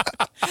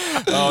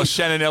 Oh,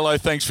 Shannon Ello,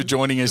 thanks for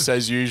joining us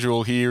as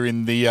usual here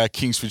in the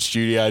Kingsford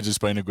studios. It's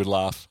been a good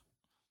laugh.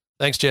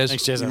 Thanks, Jez.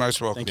 Thanks, Jez. You're most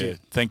welcome. Thank you.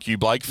 Thank you,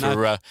 Blake,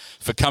 for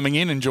coming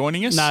in and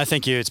joining us. No,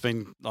 thank you. It's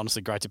been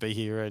honestly great to be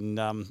here, and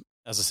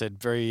as I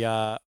said, very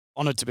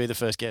honoured to be the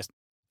first guest.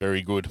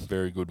 Very good,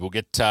 very good. We'll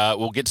get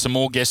some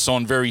more guests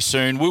on very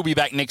soon. We'll be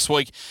back next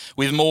week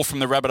with more from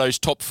the Rabbitohs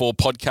Top 4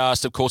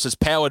 podcast. Of course, it's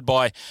powered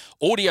by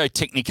Audio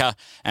Technica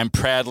and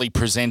proudly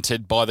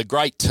presented by the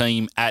great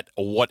team at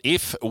What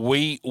If.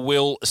 We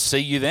will see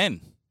you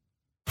then.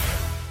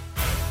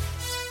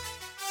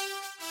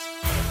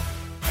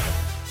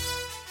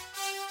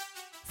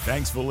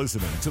 Thanks for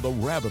listening to the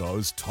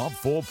Rabbitohs Top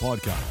 4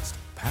 podcast,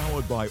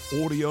 powered by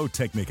Audio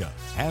Technica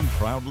and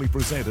proudly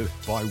presented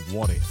by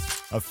What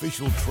If,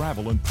 official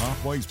travel and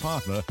pathways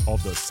partner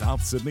of the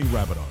South Sydney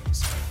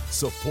Rabbitohs.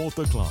 Support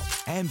the club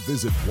and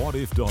visit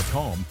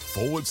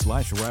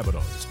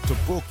whatif.com/Rabbitohs to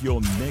book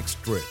your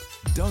next trip.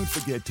 Don't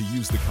forget to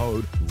use the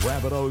code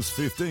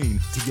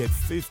Rabbitohs15 to get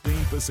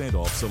 15%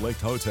 off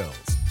select hotels.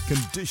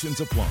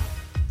 Conditions apply.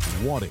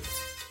 What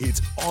If?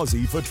 It's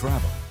Aussie for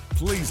travel.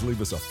 Please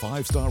leave us a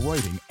 5-star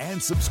rating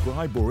and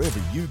subscribe wherever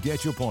you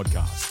get your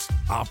podcasts.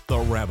 Up the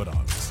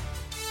Rabbitohs.